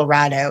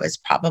Colorado is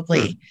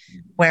probably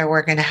where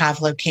we're going to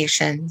have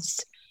locations.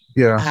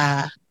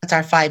 Yeah. That's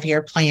our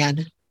 5-year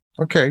plan.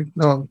 Okay.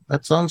 No,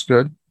 that sounds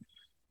good.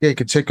 Yeah, you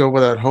could take over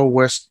that whole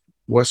West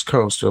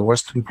Coast or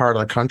western part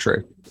of the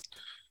country.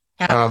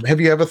 Yeah. Have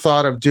you ever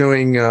thought of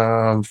doing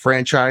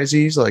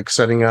franchisees, like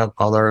setting up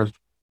other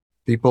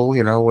people,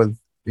 and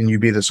you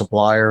be the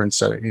supplier and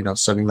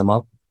setting them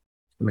up?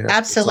 I mean,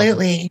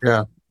 absolutely.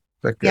 Yeah.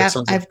 That Yep.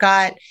 sounds like, I've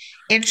got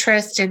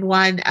interest in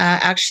one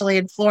actually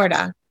in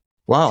Florida.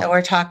 So wow.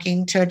 we're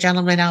talking to a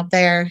gentleman out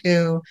there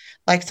who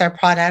likes our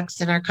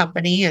products and our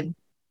company and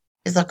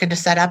is looking to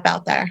set up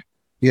out there.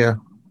 Yeah.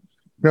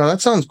 No,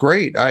 that sounds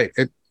great.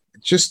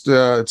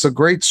 It's a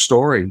great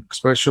story,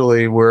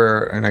 especially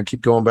and I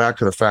keep going back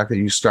to the fact that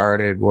you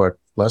started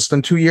less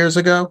than 2 years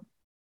ago,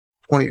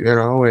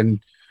 20, and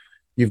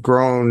you've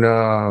grown,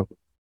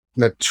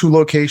 the two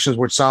locations,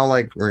 which sound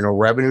like,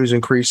 revenue's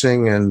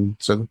increasing. And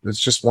so it's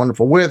just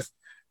wonderful with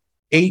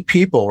 8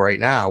 people right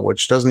now,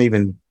 which doesn't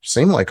even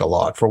seem like a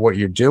lot for what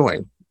you're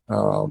doing.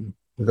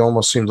 It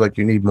almost seems like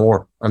you need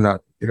more. I'm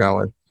not,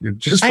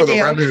 just I for the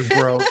do. revenue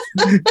growth.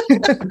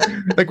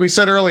 Like we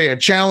said earlier,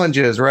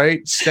 challenges,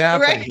 right?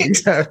 Staffing.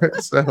 Right.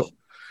 So,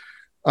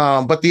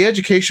 but the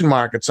education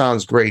market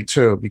sounds great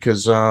too,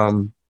 because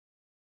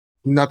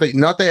not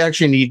they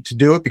actually need to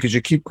do it because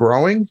you keep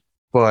growing,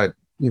 but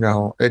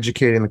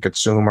educating the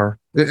consumer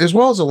as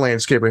well as the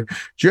landscaper.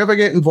 Do you ever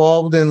get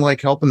involved in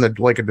like helping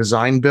like a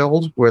design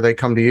build where they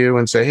come to you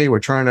and say, hey, we're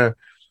trying to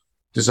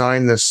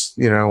design this,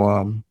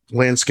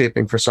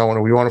 landscaping for someone,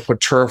 and we want to put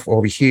turf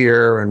over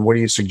here, and what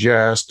do you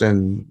suggest?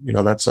 And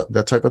that's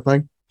that type of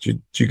thing. Do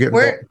you get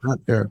involved in that?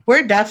 Yeah.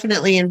 We're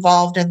definitely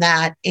involved in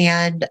that.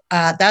 And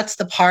that's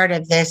the part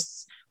of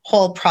this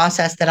whole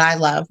process that I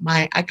love.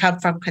 I come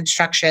from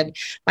construction.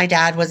 My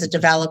dad was a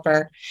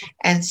developer.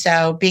 And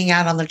so being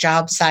out on the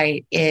job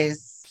site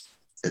is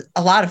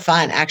a lot of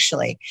fun,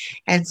 actually.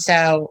 And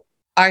so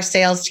our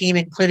sales team,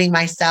 including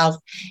myself,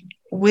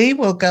 we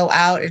will go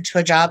out into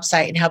a job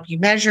site and help you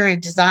measure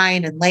and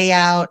design and lay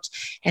out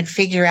and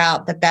figure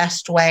out the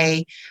best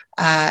way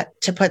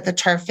to put the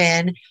turf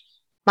in.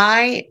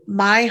 My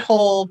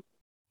whole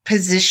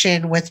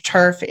position with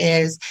turf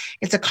is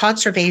it's a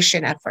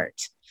conservation effort.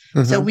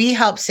 Mm-hmm. So we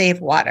help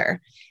save water.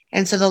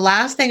 And so the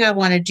last thing I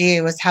want to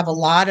do is have a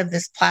lot of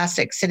this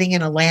plastic sitting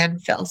in a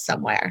landfill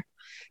somewhere.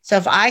 So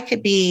if I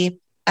could be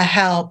a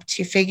help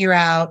to figure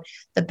out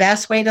the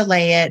best way to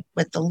lay it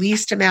with the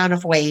least amount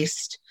of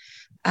waste,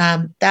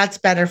 that's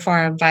better for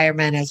our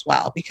environment as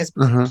well, because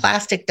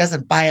plastic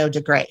doesn't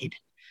biodegrade.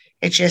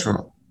 It just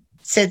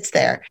sits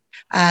there.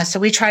 So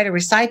we try to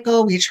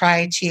recycle, we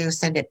try to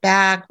send it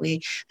back.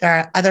 There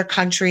are other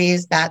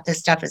countries that this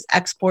stuff is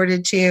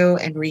exported to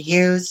and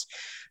reused.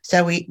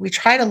 So we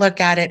try to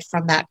look at it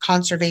from that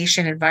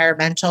conservation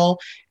environmental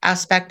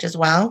aspect as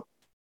well.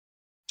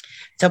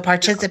 So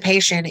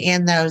participation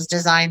in those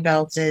design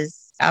builds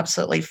is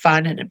absolutely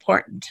fun and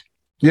important.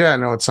 Yeah,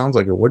 no, it sounds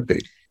like it would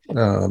be.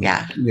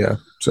 Yeah.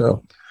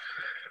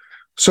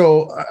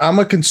 So I'm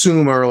a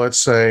consumer, let's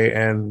say,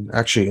 and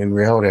actually in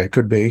reality I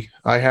could be.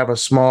 I have a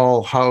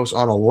small house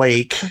on a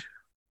lake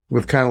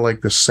with kind of like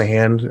the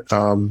sand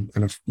and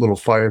a little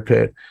fire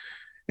pit.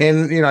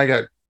 And, I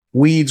got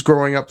weeds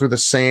growing up through the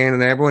sand,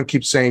 and everyone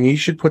keeps saying you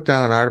should put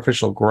down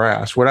artificial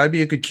grass. Would I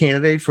be a good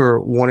candidate for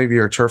one of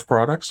your turf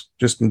products?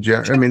 Just in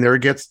general. I mean,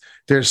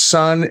 there's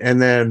sun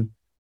and then,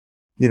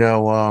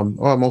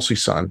 mostly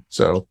sun.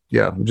 So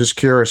yeah, I'm just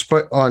curious,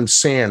 but on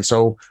sand.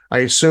 So I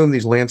assume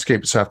these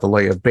landscapers have to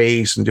lay a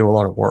base and do a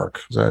lot of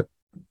work. Is that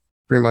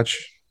pretty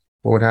much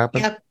what would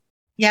happen? Yep.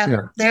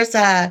 Yeah. There's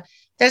a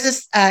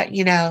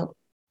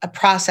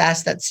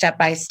process that's step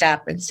by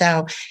step. And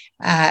so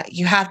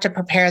you have to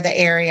prepare the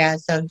area.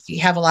 So if you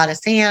have a lot of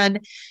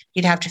sand,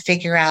 you'd have to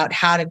figure out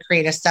how to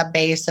create a sub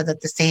base so that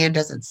the sand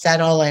doesn't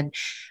settle, and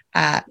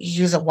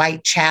you use a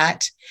white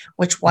chat,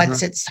 which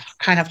once it's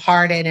kind of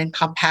hardened and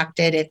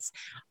compacted, it's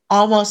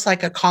almost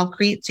like a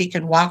concrete, so you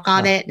can walk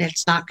on it and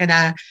it's not going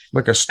to...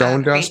 Like a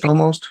stone dust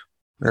almost?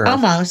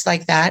 Almost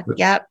like that,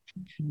 yep.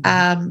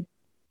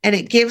 And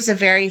it gives a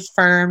very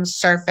firm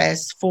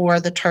surface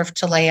for the turf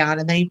to lay on.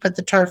 And then you put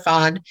the turf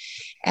on,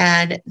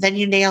 and then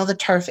you nail the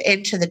turf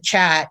into the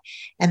chat,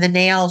 and the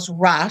nails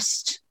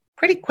rust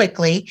pretty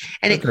quickly,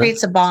 and it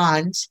creates a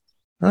bond.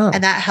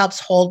 And that helps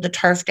hold the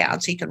turf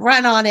down, so you can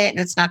run on it and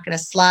it's not going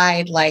to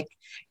slide like,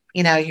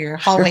 your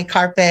hallway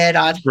carpet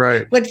on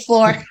wood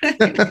floor.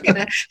 You're not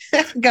going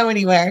to go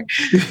anywhere.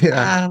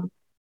 Yeah.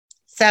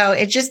 So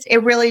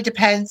it really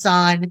depends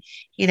on,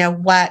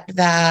 what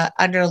the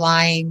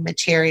underlying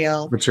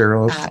material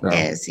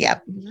is.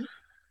 Yep. Mm-hmm.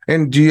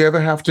 And do you ever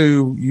have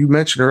to, you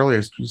mentioned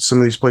earlier, some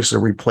of these places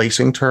are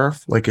replacing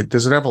turf. Like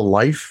does it have a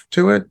life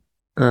to it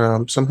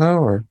somehow,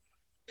 or?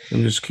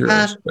 I'm just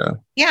curious.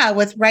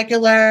 With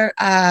regular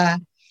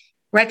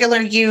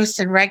use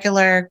and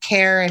regular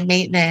care and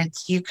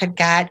maintenance, you could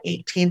get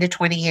 18 to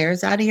 20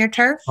 years out of your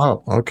turf.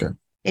 Oh, okay.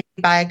 If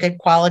you buy a good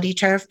quality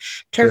turf.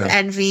 Turf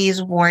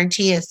Envy's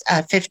warranty is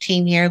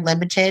 15-year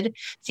limited.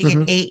 So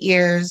you get 8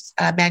 years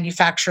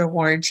manufacturer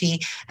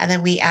warranty, and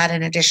then we add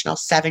an additional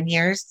 7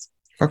 years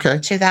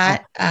to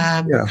that,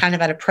 kind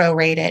of at a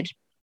prorated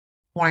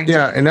warranty.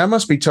 Yeah, and that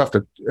must be tough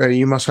to.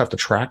 You must have to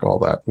track all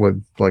that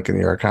with like in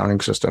your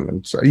accounting system.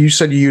 And so you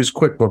said you used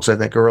QuickBooks, I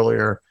think,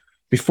 earlier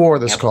before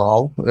this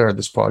call or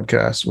this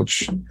podcast,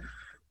 which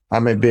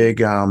I'm a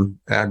big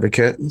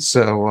advocate.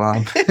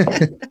 So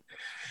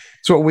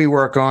it's what we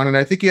work on. And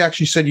I think you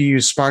actually said you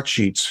use Smart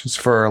Sheets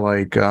for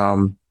like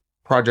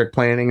project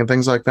planning and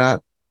things like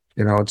that.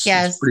 It's a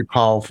Yes. pretty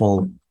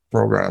powerful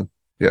program.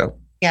 Yeah.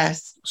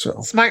 Yes.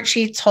 So, Smart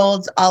Sheets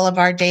holds all of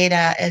our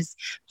data as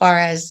far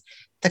as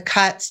the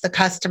cuts, the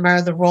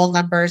customer, the roll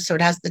numbers. So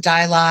it has the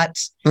die lot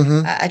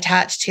mhm.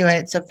 attached to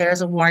it. So if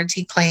there's a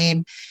warranty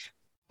claim,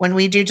 when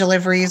we do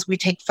deliveries, we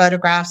take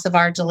photographs of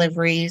our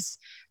deliveries.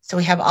 So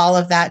we have all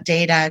of that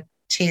data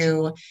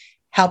to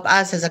help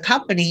us as a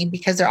company,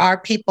 because there are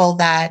people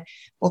that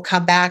will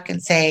come back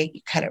and say,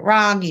 you cut it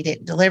wrong, you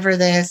didn't deliver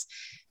this.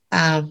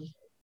 And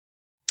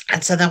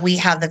so then we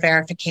have the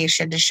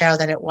verification to show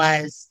that it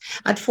was.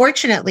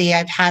 Unfortunately,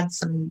 I've had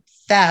some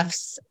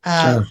thefts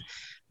of Sure.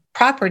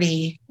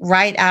 property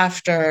right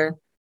after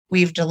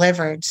we've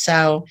delivered.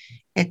 So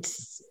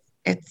it's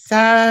it's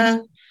uh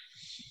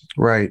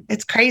Right.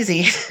 it's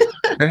crazy.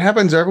 It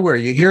happens everywhere.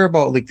 You hear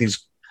about like these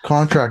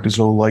contractors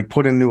will like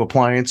put in new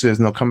appliances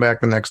and they'll come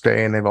back the next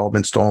day and they've all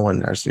been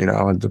stolen, as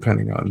and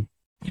depending on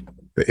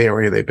the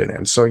area they've been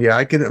in. So yeah,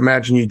 I can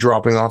imagine you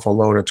dropping off a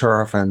load of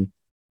turf and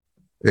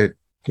it,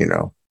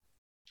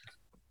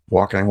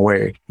 walking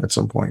away at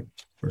some point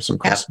for some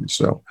Yep. customers.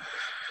 So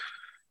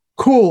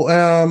cool.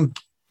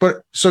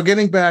 But so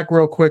getting back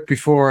real quick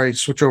before I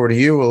switch over to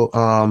you,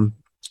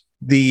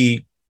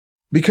 the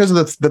because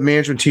of the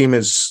management team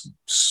is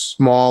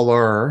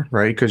smaller,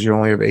 right? Because you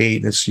only have 8,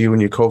 and it's you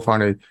and your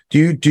co-founder.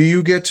 Do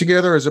you get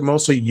together, or is it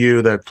mostly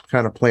you that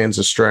kind of plans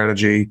the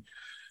strategy?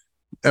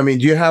 I mean,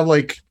 do you have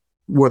like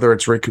whether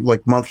it's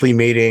like monthly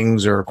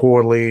meetings or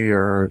quarterly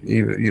or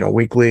even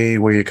weekly,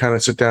 where you kind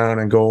of sit down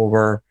and go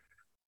over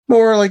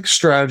more like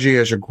strategy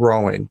as you're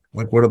growing?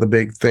 Like, what are the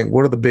big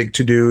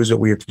to-dos that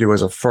we have to do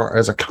as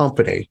a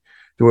company?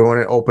 Do we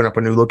want to open up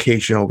a new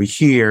location over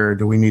here?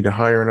 Do we need to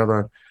hire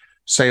another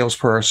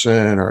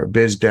salesperson or a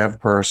biz dev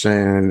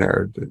person?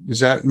 Or is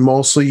that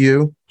mostly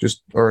you?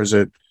 Or is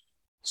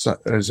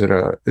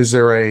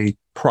there a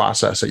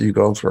process that you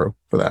go through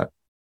for that?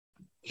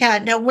 Yeah,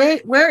 no,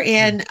 we're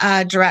in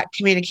direct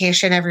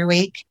communication every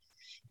week.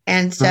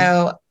 And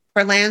so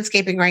for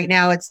landscaping right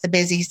now, it's the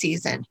busy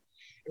season.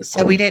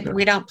 So we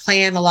don't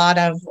plan a lot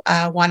of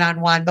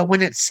one-on-one, but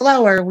when it's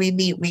slower, we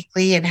meet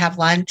weekly and have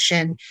lunch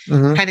and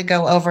kind of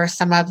go over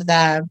some of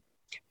the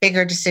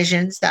bigger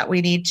decisions that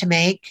we need to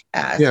make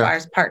as far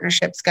as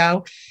partnerships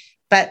go.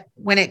 But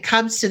when it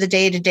comes to the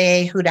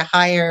day-to-day, who to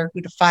hire,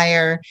 who to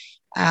fire,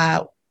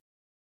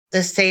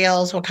 the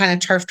sales, what kind of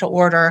turf to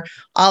order,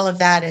 all of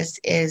that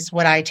is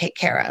what I take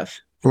care of.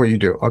 What you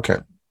do? Okay.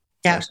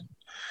 Yeah. Nice.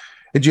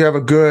 Did you have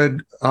a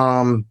good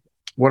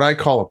what I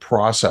call a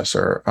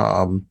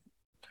processor,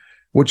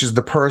 which is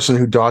the person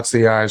who dots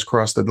the I's,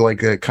 cross the,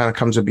 like, it kind of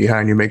comes in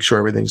behind you, make sure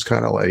everything's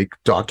kind of like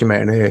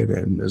documented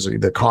and there's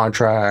the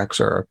contracts,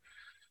 or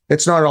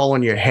it's not all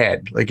in your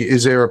head. Like,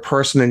 is there a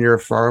person in your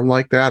firm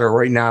like that, or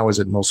right now is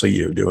it mostly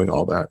you doing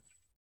all that?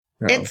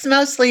 It's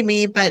mostly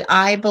me, but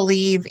I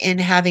believe in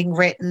having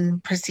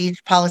written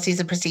policies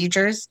and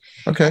procedures,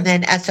 and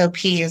then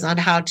SOPs on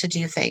how to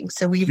do things.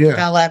 So we've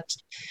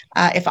developed,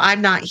 if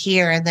I'm not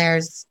here and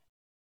there's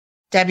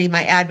Debbie,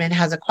 my admin,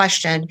 has a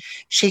question,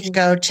 she can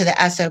go to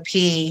the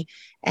SOP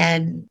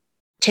and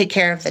take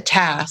care of the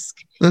task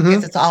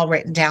because it's all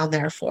written down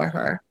there for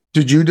her.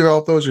 Did you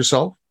develop those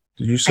yourself?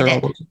 Did you set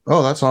all those?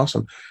 Oh, that's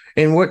awesome.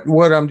 And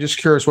what I'm just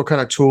curious, what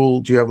kind of tool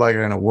do you have, like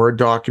in a Word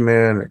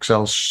document,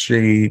 Excel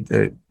sheet?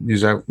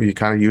 Is that what you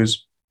kind of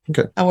use?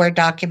 Okay. A Word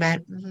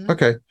document. Mm-hmm.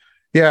 Okay.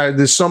 Yeah,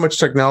 there's so much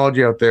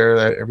technology out there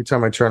that every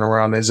time I turn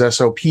around, there's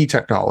SOP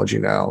technology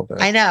now.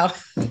 I know.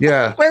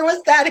 Yeah. Where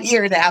was that a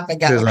year and a half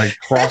ago? There's like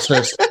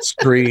Process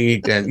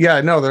Street, and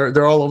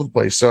they're all over the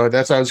place. So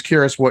I was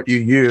curious what you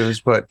use,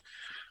 but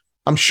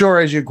I'm sure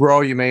as you grow,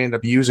 you may end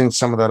up using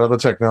some of that other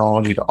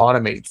technology to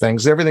automate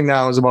things. Everything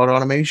now is about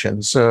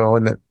automation. So,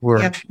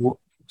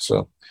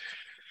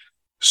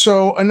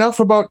 so enough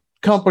about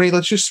company.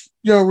 Let's just,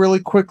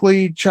 really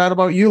quickly chat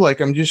about you. Like,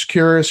 I'm just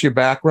curious, your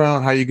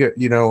background, how you get,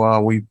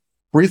 we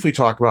briefly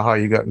talked about how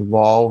you got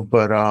involved,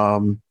 but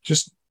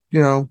just,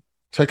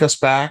 take us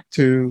back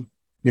to,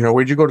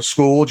 where'd you go to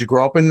school? Did you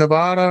grow up in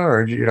Nevada,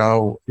 or,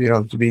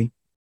 to be,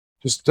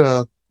 just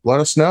let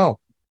us know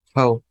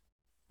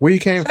where you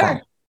came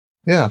from.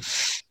 Yeah.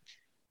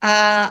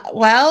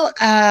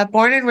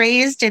 Born and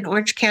raised in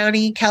Orange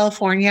County,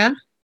 California.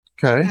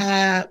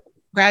 Okay.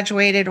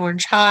 Graduated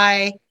Orange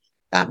High,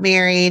 got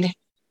married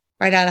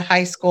right out of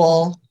high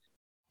school.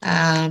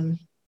 Went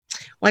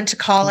to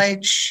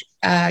college,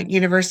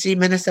 University of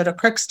Minnesota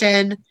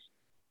Crookston,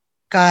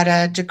 got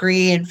a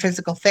degree in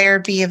physical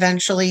therapy,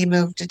 eventually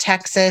moved to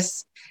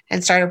Texas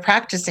and started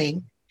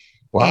practicing.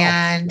 Wow.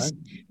 And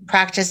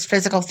practiced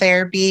physical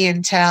therapy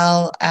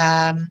until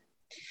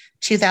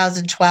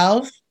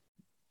 2012.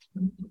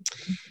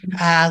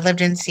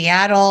 Lived in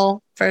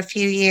Seattle for a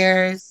few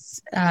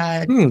years.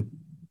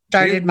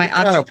 Started my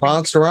kind of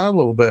bounced around a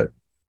little bit.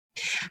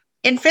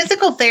 In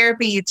physical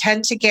therapy, you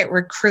tend to get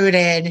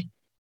recruited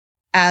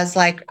as,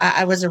 like,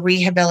 I was a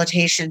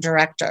rehabilitation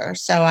director,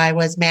 so I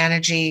was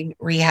managing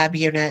rehab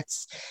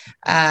units,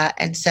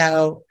 and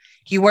so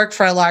you work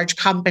for a large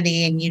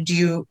company and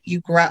you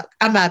grow.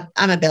 I'm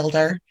a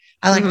builder.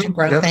 I like to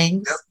grow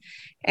things.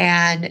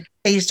 And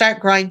you start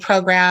growing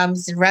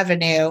programs and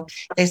revenue.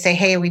 They say,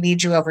 hey, we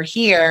need you over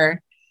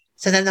here.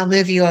 So then they'll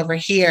move you over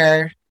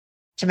here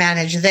to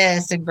manage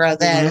this and grow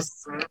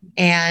this.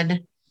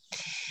 And,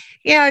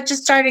 it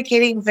just started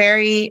getting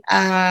very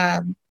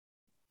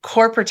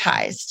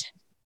corporatized.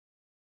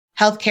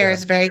 Healthcare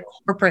is very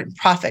corporate and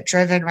profit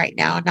driven right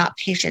now, not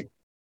patient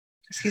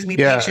driven.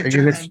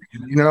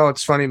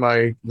 It's funny.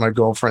 My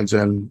girlfriend's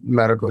in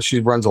medical. She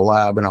runs a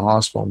lab in a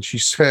hospital, and she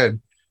said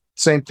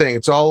same thing.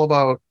 It's all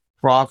about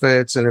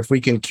profits, and if we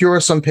can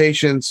cure some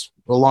patients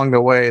along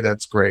the way,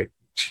 that's great.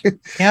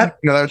 Yep.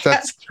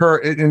 That's her,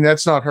 and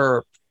that's not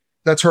her.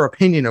 That's her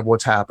opinion of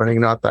what's happening,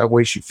 not that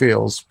way she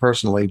feels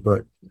personally.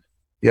 But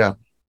yeah.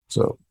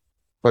 So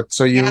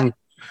you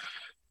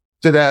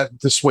did that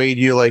dissuade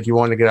you? Like you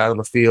wanted to get out of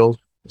the field,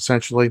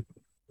 essentially?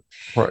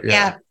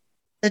 Yeah.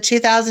 The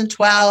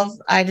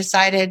 2012, I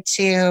decided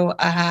to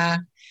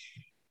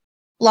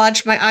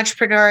launch my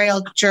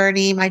entrepreneurial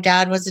journey. My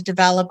dad was a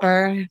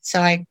developer,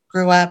 so I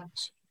grew up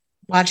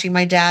watching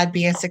my dad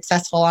be a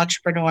successful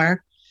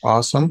entrepreneur.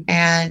 Awesome.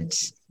 And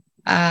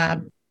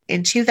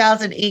in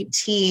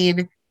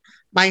 2018,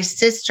 my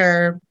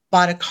sister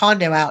bought a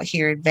condo out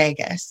here in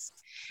Vegas.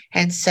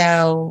 And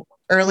so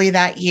early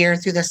that year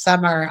through the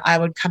summer, I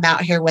would come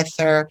out here with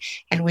her,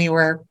 and we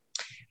were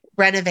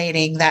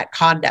renovating that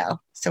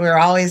condo. So we were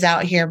always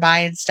out here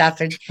buying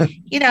stuff and,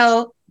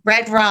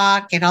 Red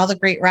Rock and all the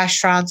great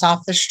restaurants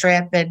off the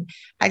Strip. And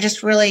I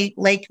just really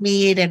Lake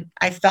Mead, and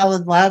I fell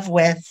in love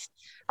with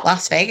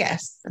Las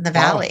Vegas and the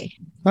Valley.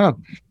 Oh.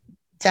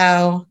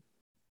 So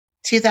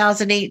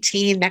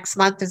 2018, next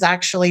month is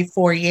actually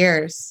 4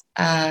 years.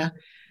 I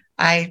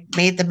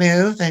made the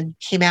move and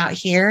came out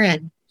here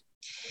and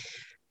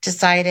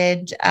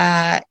decided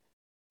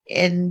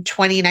in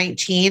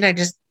 2019, I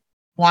just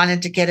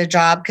wanted to get a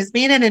job, because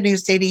being in a new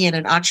city and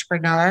an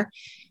entrepreneur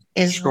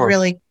is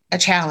really a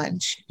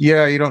challenge.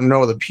 Yeah, you don't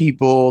know the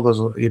people.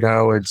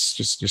 It's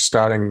just you're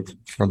starting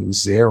from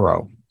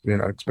zero.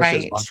 Especially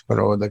as an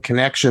entrepreneur, the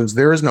connections.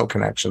 There is no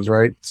connections,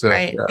 right? So,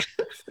 right. Yeah.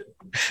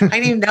 I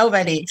knew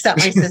nobody except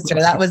my sister.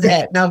 That was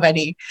it.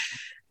 Nobody.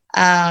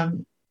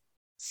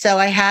 So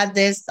I had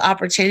this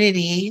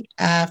opportunity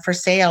for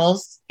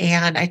sales,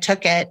 and I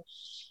took it.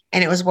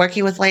 And it was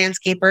working with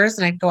landscapers,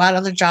 and I'd go out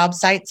on the job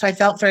site. So I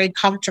felt very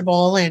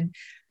comfortable, and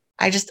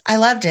I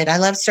loved it. I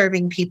love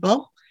serving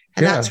people.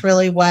 And that's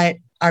really what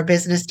our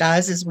business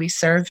does, is we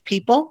serve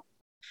people.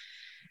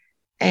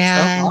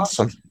 And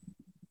awesome.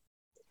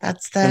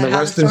 That's and the how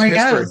rest the story is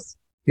history. goes.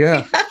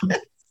 Yeah.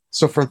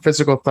 So from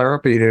physical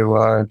therapy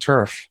to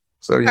turf.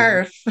 So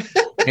turf.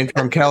 And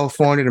from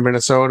California to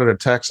Minnesota to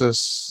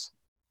Texas,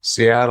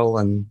 Seattle,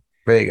 and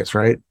Vegas,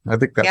 right? I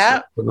think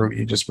that's the route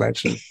you just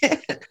mentioned.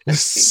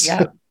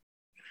 Yeah.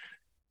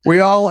 We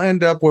all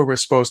end up where we're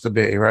supposed to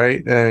be,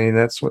 right? I mean,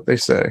 that's what they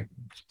say.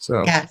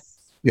 So,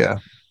 yeah.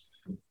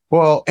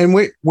 Well, and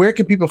where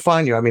can people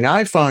find you? I mean,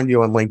 I found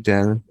you on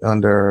LinkedIn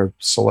under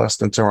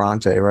Celeste and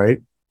Interrante,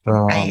 right?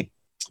 Right.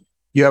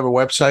 You have a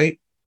website?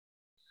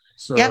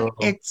 So,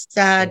 it's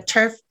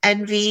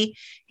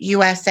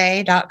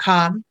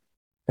turfenvyusa.com.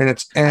 And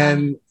it's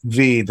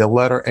NV, the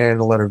letter N,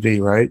 the letter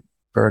V, right?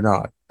 Or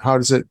not? How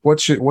does it,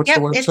 what's the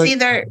website? It's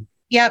either,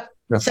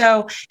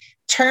 So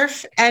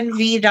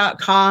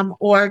turfenvy.com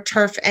or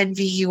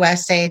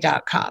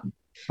turfenvyusa.com.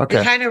 Okay.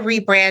 We kind of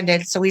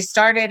rebranded. So we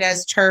started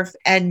as Turf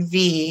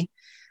Envy,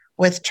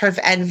 with Turf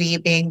Envy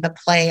being the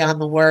play on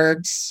the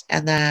words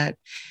and the.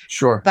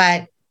 Sure.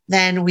 But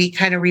then we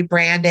kind of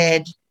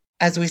rebranded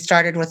as we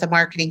started with a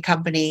marketing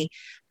company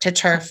to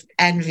Turf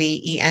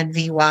Envy,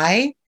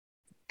 ENVY.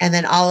 And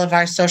then all of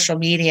our social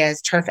media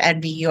is Turf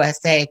Envy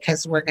USA,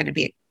 because we're going to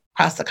be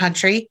across the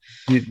country.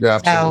 Yeah,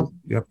 absolutely.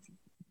 So,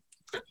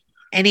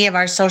 any of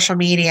our social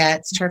media,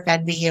 it's Turf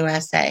Envy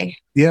USA.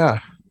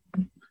 Yeah.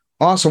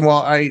 Awesome.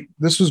 Well,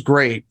 this was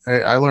great.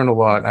 I learned a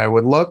lot. I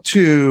would love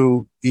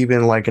to,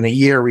 even like in a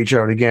year, reach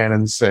out again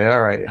and say,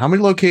 all right, how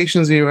many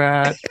locations are you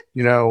at?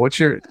 What's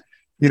your,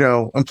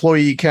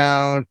 employee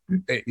count?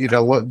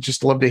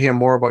 Just love to hear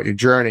more about your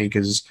journey,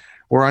 because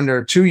we're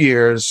under 2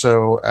 years.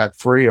 So at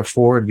 3 or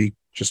 4, it'd be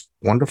just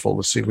wonderful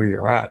to see where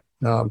you're at.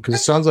 Because it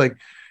sounds like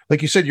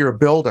you said, you're a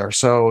builder.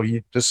 So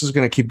this is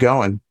going to keep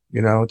going.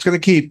 It's going to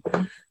keep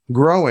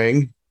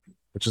growing,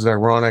 which is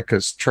ironic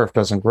because turf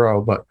doesn't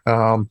grow, but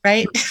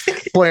right.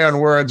 Play on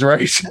words,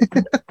 right?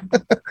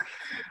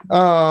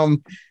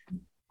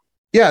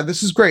 Yeah,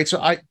 this is great. So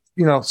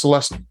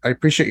Celeste, I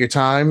appreciate your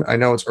time. I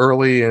know it's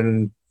early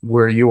in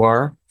where you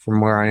are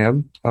from where I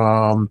am.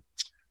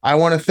 I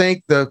want to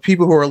thank the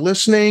people who are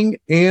listening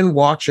and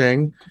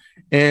watching,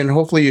 and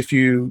hopefully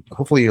you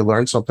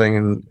learned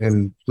something,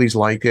 and please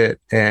like it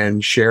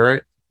and share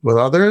it with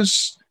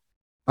others.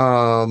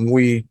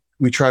 We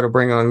try to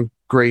bring on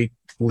great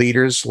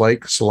leaders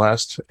like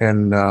Celeste,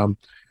 and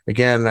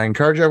again, I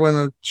encourage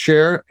everyone to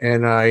share,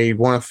 and I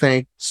want to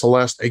thank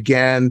Celeste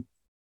again.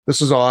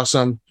 This is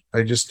awesome.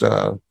 I just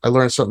I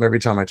learn something every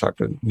time I talk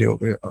to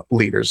new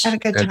leaders. Have a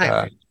good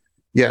time.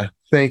 Yeah,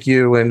 thank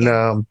you,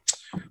 and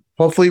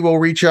hopefully we'll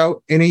reach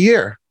out in a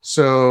year.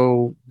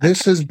 So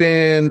this has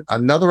been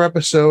another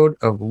episode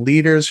of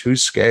Leaders Who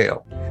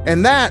Scale.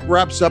 And that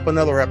wraps up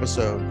another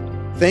episode.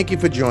 Thank you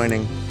for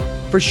joining.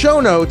 For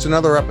show notes and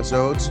other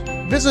episodes,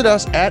 visit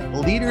us at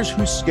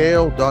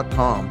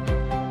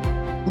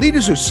leaderswhoscale.com.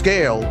 Leaders Who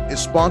Scale is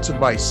sponsored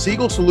by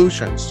Siegel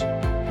Solutions,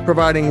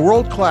 providing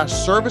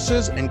world-class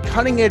services and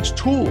cutting-edge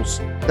tools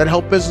that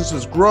help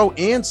businesses grow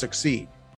and succeed.